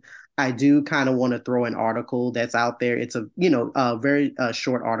fetishization, I do kind of want to throw an article that's out there. It's a very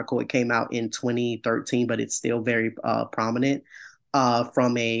short article. It came out in 2013, but it's still very prominent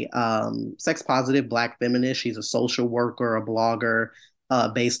from a sex positive Black feminist. She's a social worker, a blogger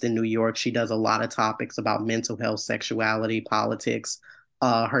based in New York. She does a lot of topics about mental health, sexuality, politics.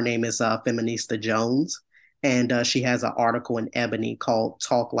 Her name is Feminista Jones. and she has an article in Ebony called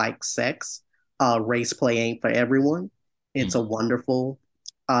 "Talk Like Sex." Race play ain't for everyone. It's a Mm. wonderful,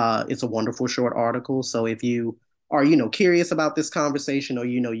 it's a wonderful short article. So if you are, curious about this conversation, or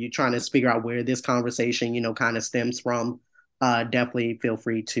you're trying to figure out where this conversation, kind of stems from, definitely feel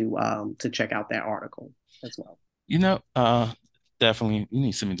free to check out that article as well. You know, definitely you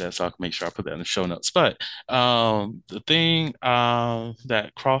need to send me that so I can make sure I put that in the show notes. But the thing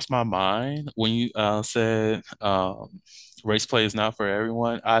that crossed my mind when you said race play is not for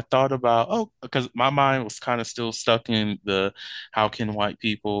everyone, I thought about, oh, because my mind was kind of still stuck in the how can white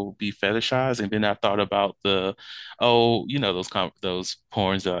people be fetishized, and then I thought about the oh, those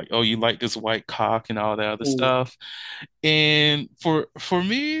porns that are like, oh, you like this white cock and all that other Mm, stuff. And for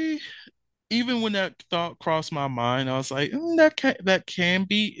me, even when that thought crossed my mind, I was like, that can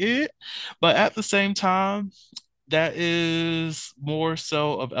be it. But at the same time, that is more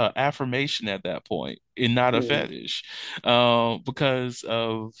so of affirmation at that point and not a mm, fetish, because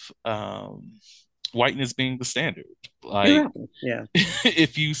of whiteness being the standard. Like, exactly. Yeah.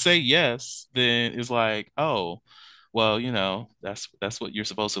 if you say yes, then it's like, oh, well, that's what you're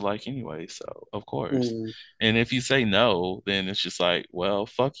supposed to like anyway. So of course. Mm, And if you say no, then it's just like, well,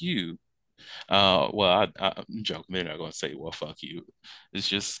 fuck you. Well, I'm joking. They're not going to say, well, fuck you. It's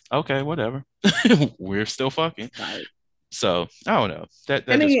just, okay, whatever. We're still fucking. right. So I don't know. That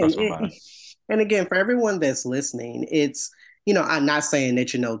And just again, crossed my mind. and again, for everyone that's listening, it's, I'm not saying that,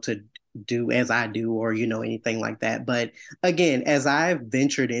 to do as I do or, anything like that. But again, as I've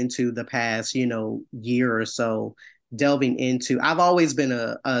ventured into the past, year or so, delving into, I've always been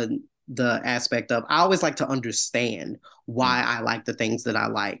the aspect of, I always like to understand Mm, why I like the things that I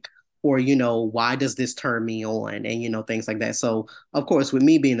like. Or, why does this turn me on? And, things like that. So, of course, with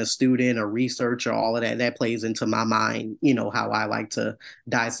me being a student, a researcher, all of that, that plays into my mind, how I like to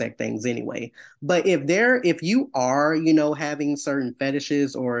dissect things anyway. But if you are, having certain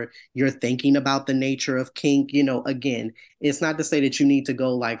fetishes, or you're thinking about the nature of kink, again, it's not to say that you need to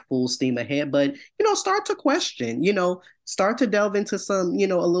go like full steam ahead, but start to question, start to delve into some, a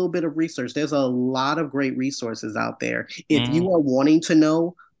little bit of research. There's a lot of great resources out there. If you mm, are wanting to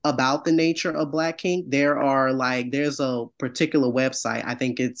know about the nature of black kink, there's a particular website. I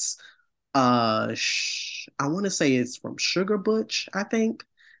think it's I want to say it's from Sugar Butch, I think,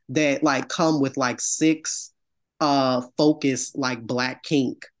 that like come with like six focus like black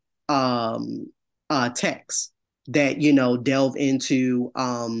kink texts that delve into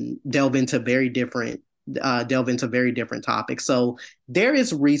very different topics. So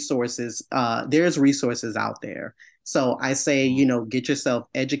there's resources out there. So I say, mm, get yourself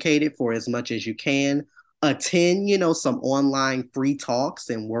educated for as much as you can. Attend, some online free talks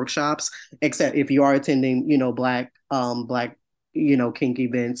and workshops, except if you are attending, black, kink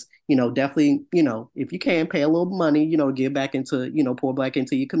events, definitely, if you can pay a little money, give back into, pour back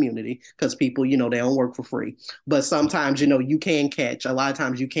into your community, because people, they don't work for free. But sometimes, you can catch, a lot of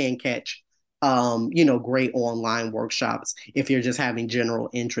times you can catch, great online workshops if you're just having general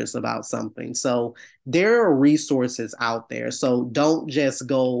interest about something. So there are resources out there. So don't just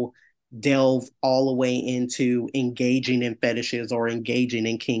go delve all the way into engaging in fetishes or engaging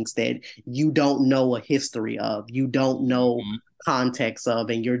in kinks that you don't know a history of, you don't know mm, context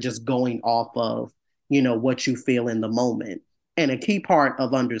of, and you're just going off of, what you feel in the moment. And a key part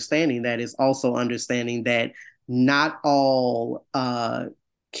of understanding that is also understanding that not all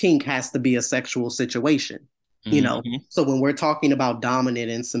kink has to be a sexual situation, you know. mm, So when we're talking about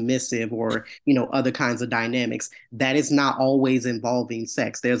dominant and submissive, or other kinds of dynamics, that is not always involving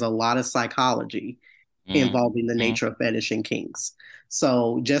sex. There's a lot of psychology mm, involving the mm. nature of fetish and kinks.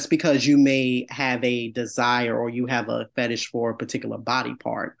 So just because you may have a desire, or you have a fetish for a particular body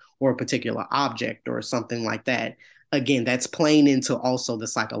part or a particular object or something like that, again, that's playing into also the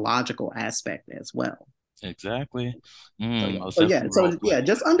psychological aspect as well. Exactly. So yeah, Most so yeah, definitely role so yeah, play.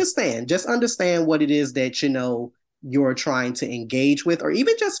 just understand what it is that you're trying to engage with, or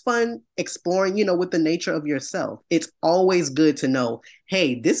even just fun exploring, with the nature of yourself. It's always good to know,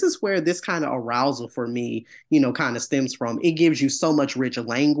 hey, this is where this kind of arousal for me, kind of stems from. It gives you so much rich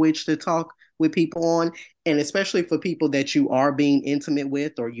language to talk with people on, and especially for people that you are being intimate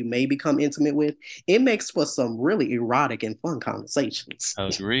with, or you may become intimate with, it makes for some really erotic and fun conversations.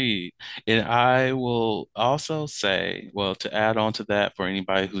 Agreed. And I will also say, well, to add on to that, for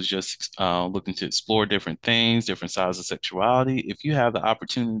anybody who's just looking to explore different things, different sides of sexuality, if you have the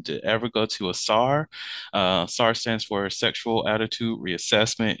opportunity to ever go to a SAR, SAR stands for Sexual Attitude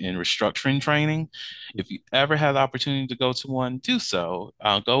Reassessment and Restructuring Training. If you ever have the opportunity to go to one, do so.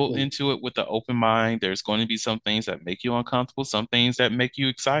 Go into it with an open mind. There's going to be some things that make you uncomfortable, some things that make you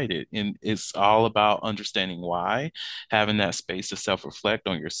excited. And it's all about understanding why, having that space to self-reflect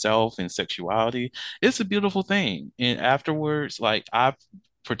on yourself and sexuality. It's a beautiful thing. And afterwards, like I've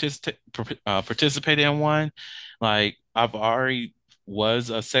participated in one, like I've already was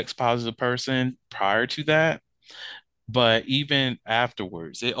a sex positive person prior to that, but even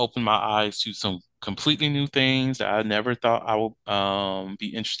afterwards, it opened my eyes to some completely new things that I never thought I would be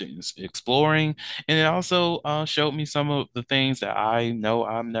interested in exploring. And it also showed me some of the things that I know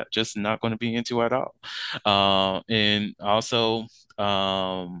I'm not going to be into at all. And also,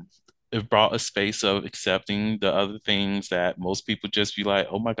 it brought a space of accepting the other things that most people just be like,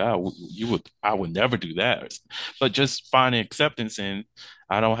 oh my God, I would never do that. But just finding acceptance in,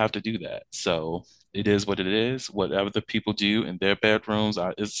 I don't have to do that. So, it is what it is. Whatever the people do in their bedrooms,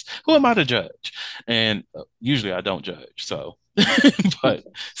 is who am I to judge? And usually I don't judge. So, but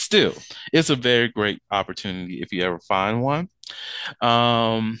still, it's a very great opportunity if you ever find one.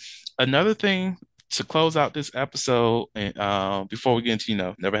 Another thing to close out this episode, and before we get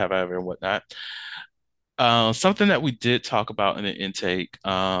into never have I ever and whatnot. Something that we did talk about in the intake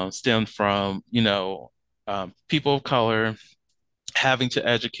stemmed from people of color having to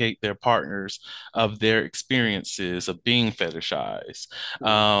educate their partners of their experiences of being fetishized.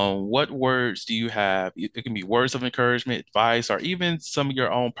 What words do you have? It can be words of encouragement, advice, or even some of your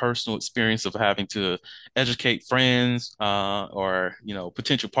own personal experience of having to educate friends or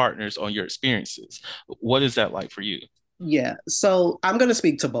potential partners on your experiences. What is that like for you? Yeah, so I'm going to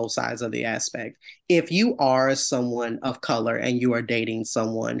speak to both sides of the aspect. If you are someone of color and you are dating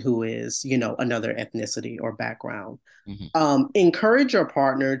someone who is, another ethnicity or background, Hmm. encourage your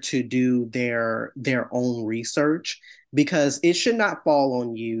partner to do their own research, because it should not fall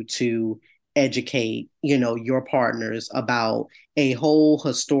on you to educate your partners about a whole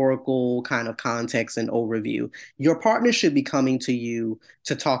historical kind of context and overview. Your partner should be coming to you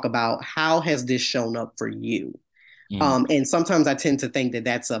to talk about how has this shown up for you. Mm, And sometimes I tend to think that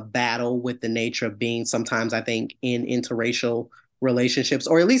that's a battle with the nature of being, sometimes I think, in interracial relationships,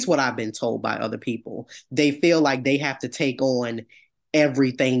 or at least what I've been told by other people. They feel like they have to take on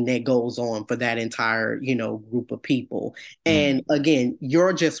everything that goes on for that entire, group of people. And mm, again,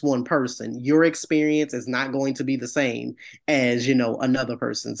 you're just one person. Your experience is not going to be the same as, another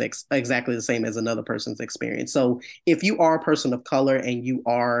person's exactly the same as another person's experience. So if you are a person of color and you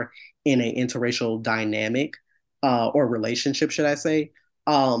are in an interracial dynamic, or relationship, should I say,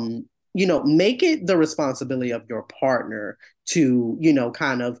 make it the responsibility of your partner to,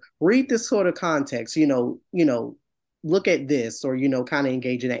 kind of read this sort of context, look at this, or, kind of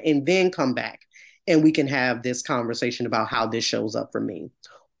engage in that, and then come back and we can have this conversation about how this shows up for me.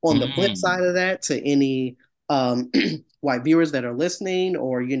 On the flip mm, side of that, to any white viewers that are listening,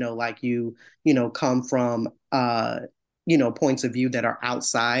 or, like come from, points of view that are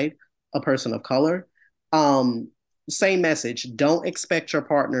outside a person of color, um, same message. Don't expect your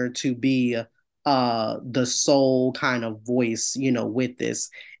partner to be the sole kind of voice, with this.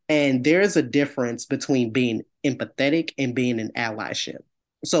 And there's a difference between being empathetic and being an allyship.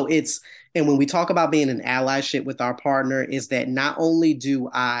 So and when we talk about being an allyship with our partner, is that not only do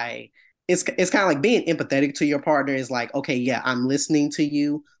I, it's kind of like being empathetic to your partner is like, okay, yeah, I'm listening to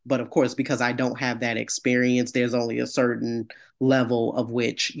you, but of course, because I don't have that experience, there's only a certain level of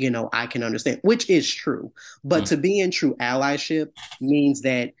which, I can understand, which is true. But mm, to be in true allyship means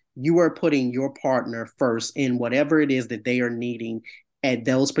that you are putting your partner first in whatever it is that they are needing at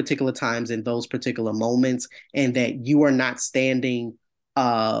those particular times in those particular moments, and that you are not standing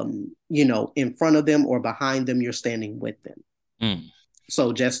in front of them or behind them, you're standing with them. mm,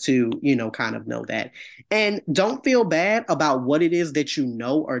 So just to, kind of know that. And don't feel bad about what it is that you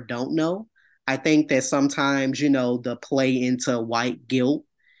know or don't know. I think that sometimes, the play into white guilt,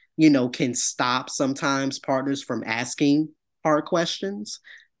 can stop sometimes partners from asking hard questions.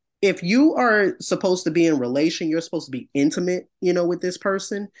 If you are supposed to be in relation, you're supposed to be intimate, with this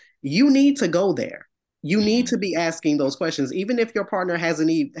person, you need to go there. You need mm, to be asking those questions, even if your partner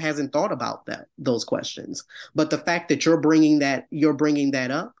hasn't thought about those questions. But the fact that you're bringing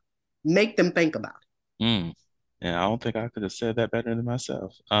that up, make them think about mm. Yeah, I don't think I could have said that better than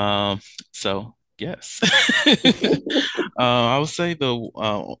myself. So yes. it. I would say the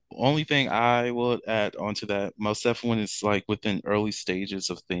only thing I would add onto that most definitely when it's like within early stages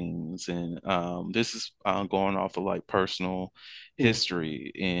of things, and this is going off of like personal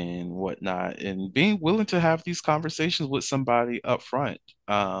history and whatnot, and being willing to have these conversations with somebody up front.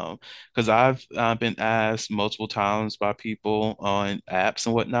 Because I've been asked multiple times by people on apps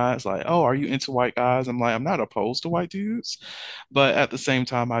and whatnot. It's like, oh, are you into white guys? I'm like, I'm not opposed to white dudes, but at the same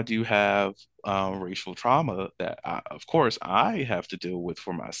time, I do have racial trauma that of course I have to deal with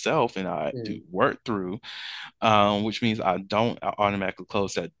for myself and I do Mm, work through, which means I don't automatically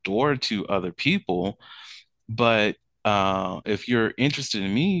close that door to other people. But if you're interested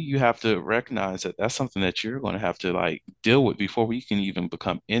in me, you have to recognize that that's something that you're going to have to like deal with before we can even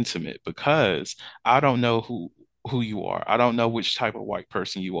become intimate because I don't know who you are. I don't know which type of white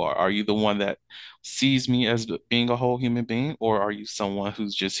person you are. Are you the one that sees me as being a whole human being, or are you someone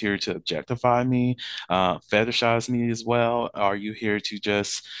who's just here to objectify me, fetishize me as well? Are you here to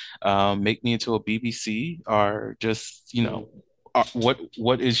just make me into a BBC, or just, mm,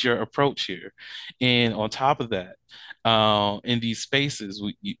 what is your approach here? And on top of that, in these spaces,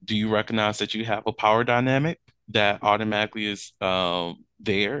 do you recognize that you have a power dynamic that automatically is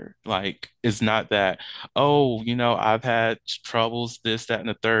there? Like, it's not that, oh, I've had troubles, this, that, and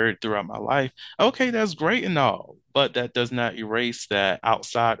the third throughout my life. Okay, that's great and all, but that does not erase that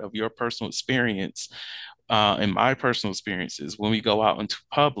outside of your personal experience, in my personal experiences, when we go out into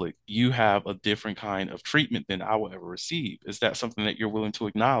public, you have a different kind of treatment than I will ever receive. Is that something that you're willing to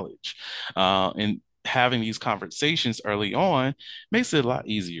acknowledge? And having these conversations early on makes it a lot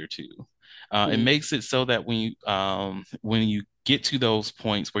easier too. It mm, makes it so that when you get to those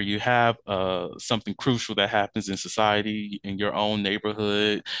points where you have something crucial that happens in society, in your own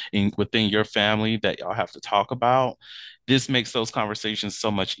neighborhood, within your family that y'all have to talk about, this makes those conversations so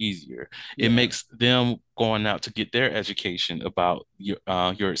much easier. It yeah. makes them going out to get their education about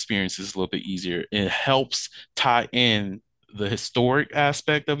your experiences a little bit easier. It helps tie in the historic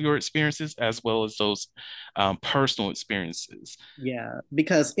aspect of your experiences as well as those personal experiences. Yeah,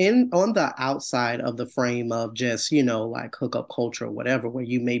 because in on the outside of the frame of just, like hookup culture or whatever, where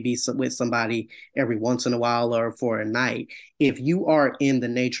you may be with somebody every once in a while or for a night, if you are in the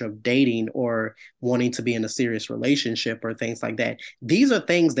nature of dating or wanting to be in a serious relationship or things like that, these are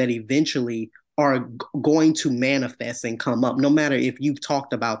things that eventually are going to manifest and come up, no matter if you've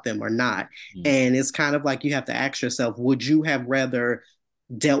talked about them or not. Mhm. And it's kind of like you have to ask yourself, would you have rather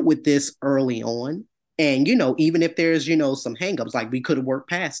dealt with this early on? And, even if there's, some hangups, like we could have worked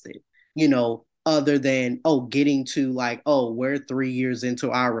past it, other than, oh, getting to like, oh, we're 3 years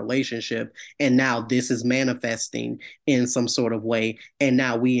into our relationship and now this is manifesting in some sort of way. And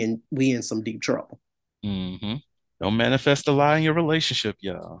now we in some deep trouble. Mm-hmm. Don't manifest a lie in your relationship,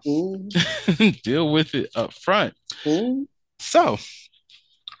 y'all. Mm, Deal with it up front. mm, So,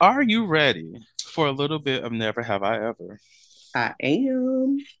 are you ready for a little bit of Never Have I Ever? I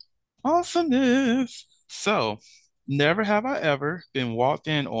am. Awesomeness. So, never have I ever been walked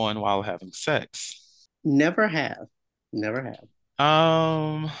in on while having sex. Never have. Never have.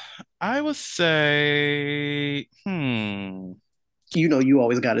 Um, I would say, You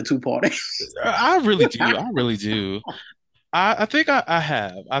always got a two-parter. I really do. I really do. I think I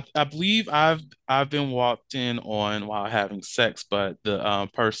have. I believe I've been walked in on while having sex, but the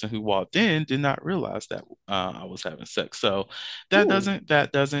person who walked in did not realize that I was having sex. So Hmm.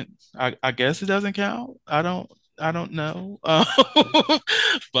 that doesn't I guess it doesn't count. I don't know.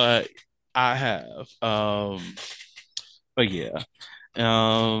 But I have. But yeah.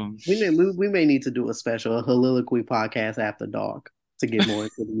 Um We may need to do a special a soliloquy podcast after dark to get more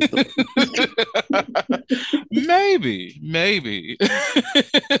into these stories. maybe.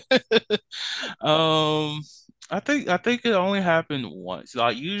 Um, I think it only happened once.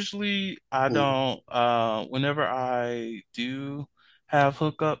 Like usually I Mm, don't whenever I do have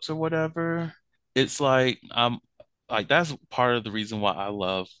hookups or whatever, it's like that's part of the reason why I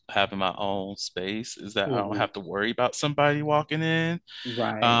love having my own space is that I don't mhm. have to worry about somebody walking in.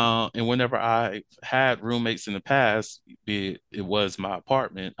 Right. And whenever I had roommates in the past, be it was my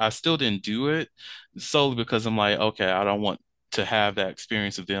apartment, I still didn't do it solely because I'm like, okay, I don't want to have that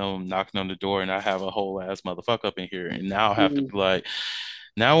experience of them knocking on the door and I have a whole ass motherfucker up in here. And now I have to Mm, be like,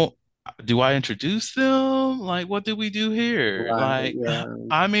 now do I introduce them? Like, what did we do here? right. Like, Yeah.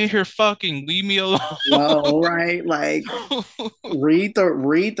 I'm in here fucking, leave me alone. Well, right. Like read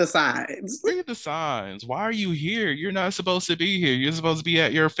the signs. Read the signs. Why are you here? You're not supposed to be here. You're supposed to be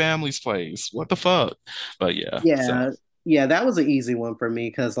at your family's place. What the fuck? But yeah, so. Yeah. Yeah, that was an easy one for me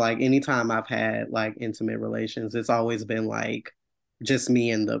because like anytime I've had like intimate relations, it's always been like just me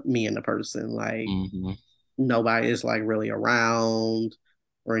and the person. Like Mhm. nobody is like really around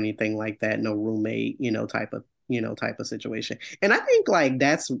or anything like that. No roommate, type of situation. And I think like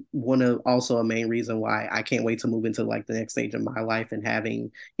that's one of also a main reason why I can't wait to move into like the next stage of my life and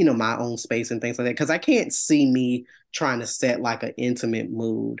having, my own space and things like that. Cause I can't see me trying to set like an intimate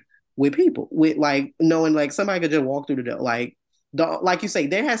mood with people with like knowing like somebody could just walk through the door. Like you say,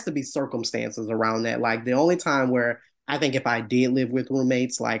 there has to be circumstances around that. Like the only time where I think if I did live with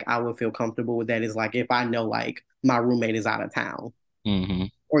roommates, like I would feel comfortable with that is like if I know like my roommate is out of town Hmm.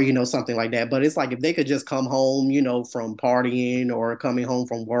 or something like that. But it's like if they could just come home, from partying or coming home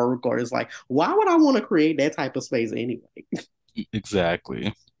from work, or it's like why would I want to create that type of space anyway?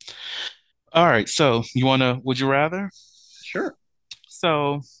 Exactly. All right. So you want to, would you rather? Sure.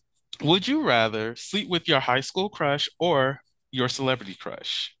 So would you rather sleep with your high school crush or your celebrity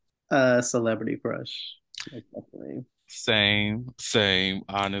crush? Celebrity crush. Like, definitely. Same, same.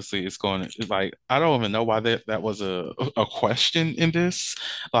 Honestly, it's going to like I don't even know why that was a question in this.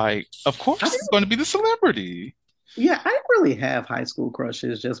 Like, of I course, it's didn't, going to be the celebrity. yeah, I didn't really have high school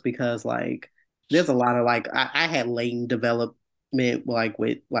crushes just because like there's a lot of like I had latent development like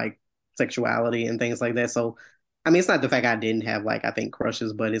with like sexuality and things like that. So I mean it's not the fact I didn't have like I think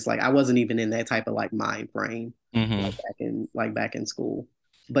crushes, but it's like I wasn't even in that type of like mind frame Hmm. like back in school.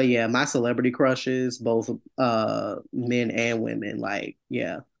 But yeah, my celebrity crushes, both men and women, like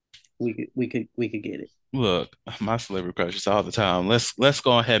yeah, we could get it. Look, my celebrity crushes all the time. Let's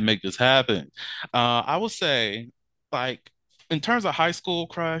go ahead and make this happen. I would say, like, in terms of high school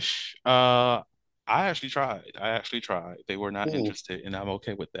crush, I actually tried. I actually tried. They were not Mm. interested, and I'm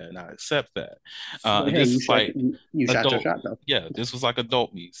okay with that, and I accept that. But And hey, this is like you shot your adult, shot though. yeah, this was like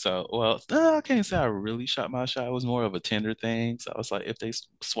adult me. So, well, I can't say I really shot my shot. It was more of a tender thing. So I was like, if they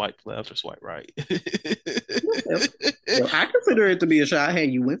swipe left or swipe right. Yep. Well, I consider it to be a shot. Hey,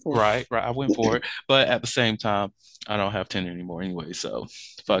 you went for Right, right. I went for it, but at the same time, I don't have Tinder anymore anyway, so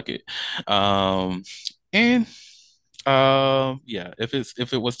fuck it. Um, and yeah, if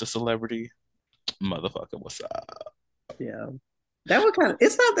it was the celebrity, motherfucker, what's up? Yeah. That would kind of,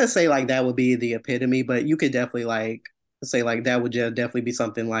 it's not to say like that would be the epitome, but you could definitely like say like that would just definitely be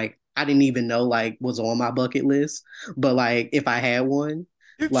something like I didn't even know like was on my bucket list. But like if I had one,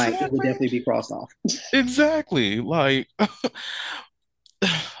 like it would Exactly, definitely be crossed off. exactly. Like,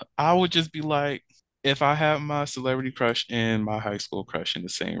 I would just be like, if I have my celebrity crush and my high school crush in the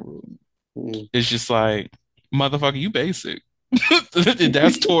same room, Mm. it's just like, motherfucker, you basic.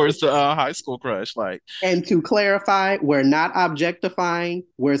 That's towards the high school crush. Like, And to clarify, we're not objectifying.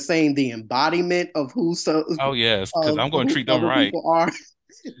 We're saying the embodiment of oh yes, because I'm going to who treat them other right. people are.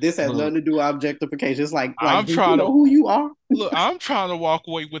 This has Look, nothing to do with objectification. It's like, I'm do you trying know to who you are? look. I'm trying to walk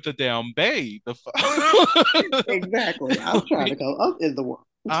away with the damn babe. Exactly. I'm trying to Like, go up in the world.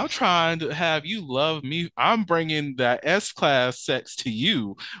 I'm trying to have you love me. I'm bringing that S class sex to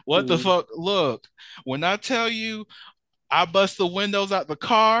you. What the Mm, fuck? Look, when I tell you I bust the windows out the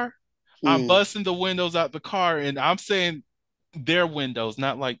car, I'm mm, busting the windows out the car, and I'm saying their windows,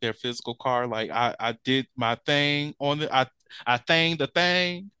 not like their physical car. Like I did my thing on I thang the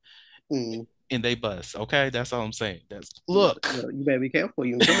thing, mm. and they bust. Okay, that's all I'm saying. That's look. You better be careful.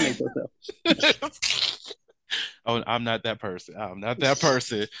 You incriminate yourself. Oh, I'm not that person. I'm not that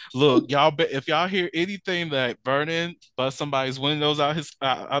person. Look, y'all, if y'all hear anything that Vernon bust somebody's windows out his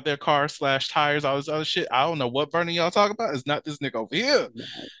out their car, slash tires, all this other shit, I don't know what Vernon y'all talk about. It's not this nigga over here.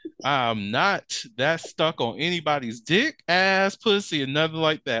 I'm not that stuck on anybody's dick, ass, pussy, and nothing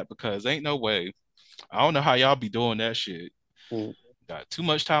like that because ain't no way. I don't know how y'all be doing that shit. Mm. Got too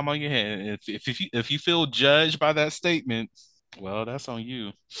much time on your hand. If you feel judged by that statement, well, that's on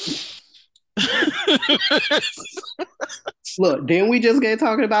you. Look, didn't we just get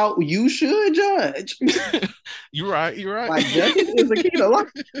talking about you should judge? You're right. You're right. Like judging is the key to life.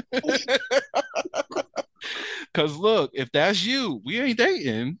 Because look, if that's you, we ain't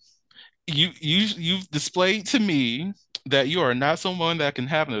dating. You've displayed to me that you are not someone that can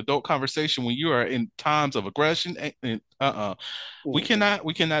have an adult conversation when you are in times of aggression. Mm-mm. We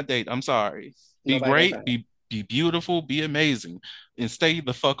cannot date. I'm sorry. Be Nobody got great. time. Be beautiful. Be amazing, and stay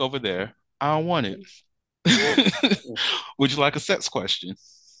the fuck over there. I don't want it. Mm. Would you like a sex question?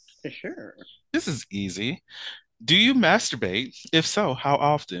 Sure. This is easy. Do you masturbate? If so, how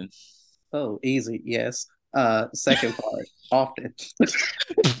often? Oh, easy. Yes. Second part. Often.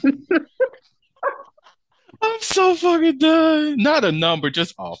 I'm so fucking done. Not a number,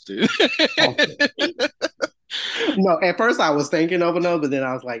 just often. Often. No, at first I was thinking of a no, but then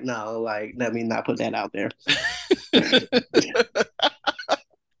I was like, no, like let me not put that out there.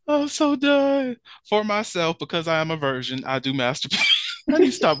 I'm so done. For myself, because I am a virgin, I do masturbate. I need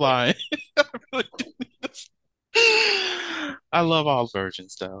to stop lying. I really do need this. I love all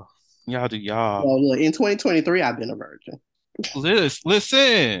virgins, though. Y'all do y'all. Well, look, in 2023, I've been a virgin.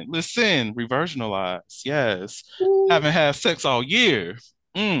 Listen. Reversionalize. Yes. Ooh, Haven't had sex all year.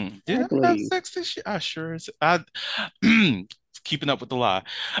 Did I have exactly. sex this year? I sure is. I keeping up with the lie.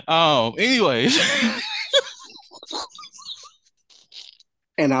 Anyways.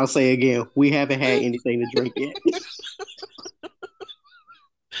 And I'll say again, we haven't had anything to drink yet.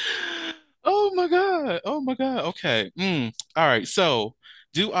 my God. Oh my God. Okay. All right. So,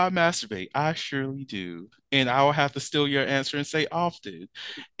 do I masturbate? I surely do. And I will have to steal your answer and say often.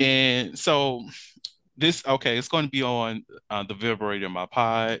 And so okay, it's going to be on the vibrator in my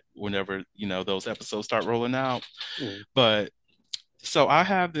pod whenever, those episodes start rolling out. Mm, But so I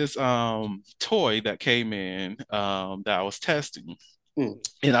have this toy that came in that I was testing. mm,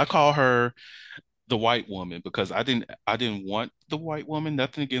 And I call her the white woman because I didn't want the white woman.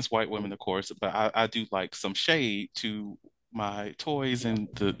 Nothing against white women, of course, but I do like some shade to my toys and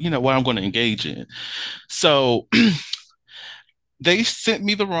what I'm going to engage in. So they sent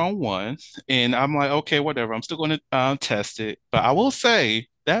me the wrong one, and I'm like, okay, whatever. I'm still going to test it, but I will say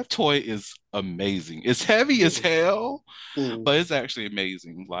that toy is amazing. It's heavy as mm, hell, mm. but it's actually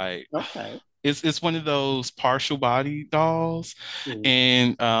amazing. Like Okay. it's one of those partial body dolls,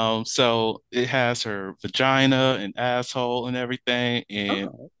 Mm, and so it has her vagina and asshole and everything, and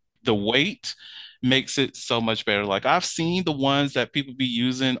okay. the weight makes it so much better. Like I've seen the ones that people be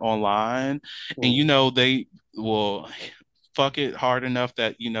using online, and Mm, they will fuck it hard enough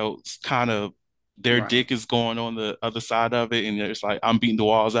that it's kind of their right. dick is going on the other side of it, and it's like I'm beating the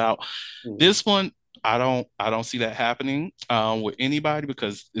walls out. Mm, This one, I don't see that happening with anybody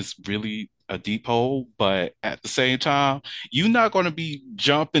because it's really a deep hole. But at the same time, you're not going to be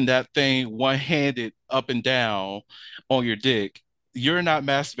jumping that thing one-handed up and down on your dick. You're not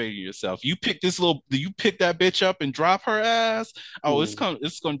masturbating yourself. You pick that bitch up and drop her ass. Oh, mm,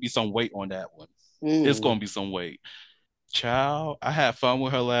 it's going to be some weight on that one. It's mm, going to be some weight. Child, I had fun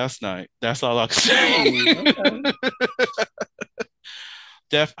with her last night. That's all I can mm. say.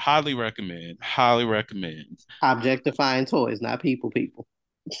 Okay. Highly recommend. Highly recommend. Objectifying toys, not people.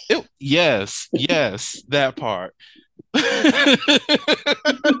 Yes, yes, that part.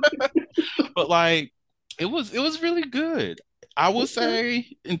 But like it was really good. I would Okay.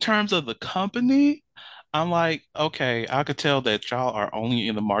 say in terms of the company, I'm like, okay, I could tell that y'all are only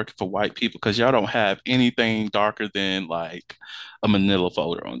in the market for white people because y'all don't have anything darker than like a manila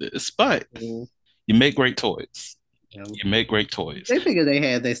folder on this. But Mm, you make great toys. yeah. You make great toys. They figured they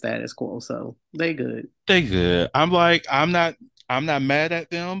had their status quo, so they good. They good. I'm not mad at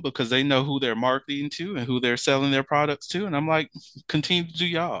them because they know who they're marketing to and who they're selling their products to. And I'm like, continue to do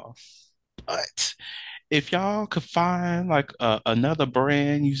y'all. But if y'all could find like another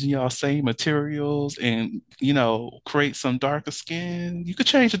brand using y'all same materials and create some darker skin, you could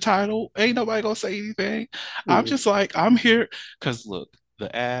change the title. Ain't nobody gonna say anything. I'm Mm, just like, I'm here because look,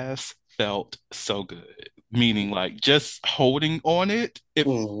 the ass felt so good. Meaning like just holding on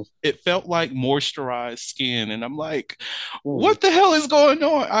mm, it felt like moisturized skin. And I'm like, mm, what the hell is going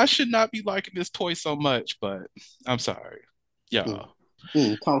on? I should not be liking this toy so much, but I'm sorry. mm, Y'all.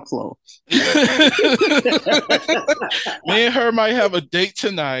 talk slow. Me and her might have a date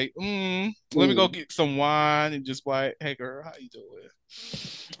tonight. Let me go Mm, get some wine and just like, hey girl, how you doing?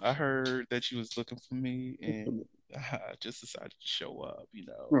 I heard that you was looking for me and I just decided to show up.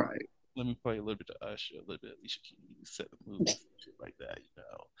 right. Let me play a little bit of Usher, a little bit of Alicia Keys, set the mood, shit like that.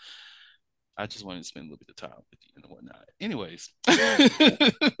 I just wanted to spend a little bit of time with you and whatnot. Anyways,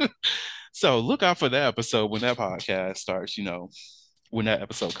 so look out for that episode when that podcast starts, when that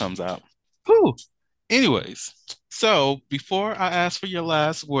episode comes out. Whew. Anyways, so before I ask for your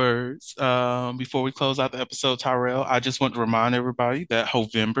last words, before we close out the episode, Tyrell, I just want to remind everybody that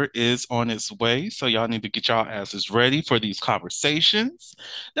Hovember is on its way. So y'all need to get y'all asses ready for these conversations.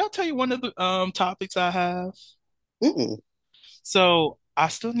 I'll tell you one of the topics I have. Mm-mm. So I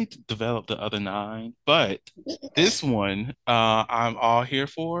still need to develop the other nine, but this one I'm all here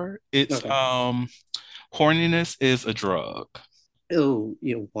for. It's Okay. horniness is a drug, Oh,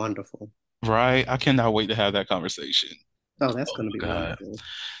 you're wonderful. right? I cannot wait to have that conversation. Oh, that's Oh going to be my God. wonderful.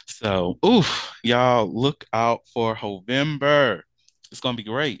 So, oof, y'all look out for Hovember. It's gonna be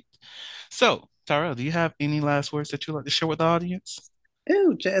great. So, Tyrell, do you have any last words that you'd like to share with the audience?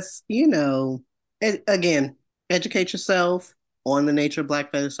 Oh, just, again, educate yourself on the nature of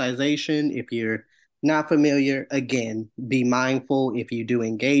Black fetishization. If you're not familiar, again, be mindful. If you do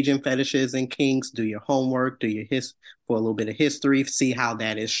engage in fetishes and kinks, do your homework, do your for a little bit of history, see how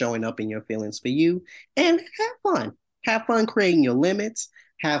that is showing up in your feelings for you, and have fun. Have fun creating your limits.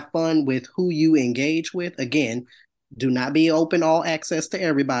 Have fun with who you engage with. Again, do not be open all access to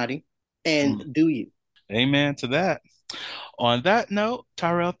everybody, and Mm, do you. amen to that. On that note,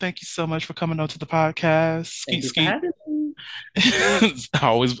 Tyrell, thank you so much for coming on to the podcast. Thank Skeet you for skeet. having me. It's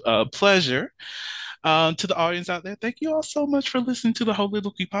always a pleasure. To the audience out there, thank you all so much for listening to the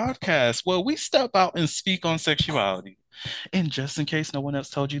Holistically podcast, where we step out and speak on sexuality. And just in case no one else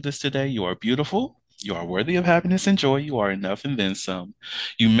told you this today, you are beautiful, You are worthy of happiness and joy. You are enough and then some.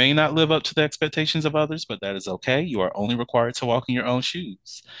 You may not live up to the expectations of others, but that is okay. You are only required to walk in your own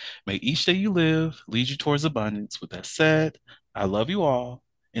shoes. May each day you live lead you towards abundance. With that said, I love you all,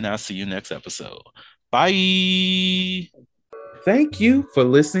 and I'll see you next episode. Bye. Thank you for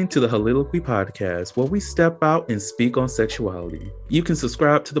listening to the Soliloquy Podcast, where we step out and speak on sexuality. You can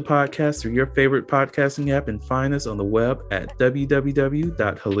subscribe to the podcast through your favorite podcasting app and find us on the web at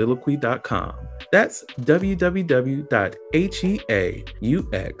www.soliloquy.com. That's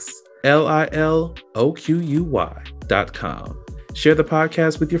www.heauxliloquy.com. Share the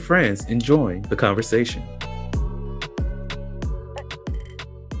podcast with your friends and join the conversation.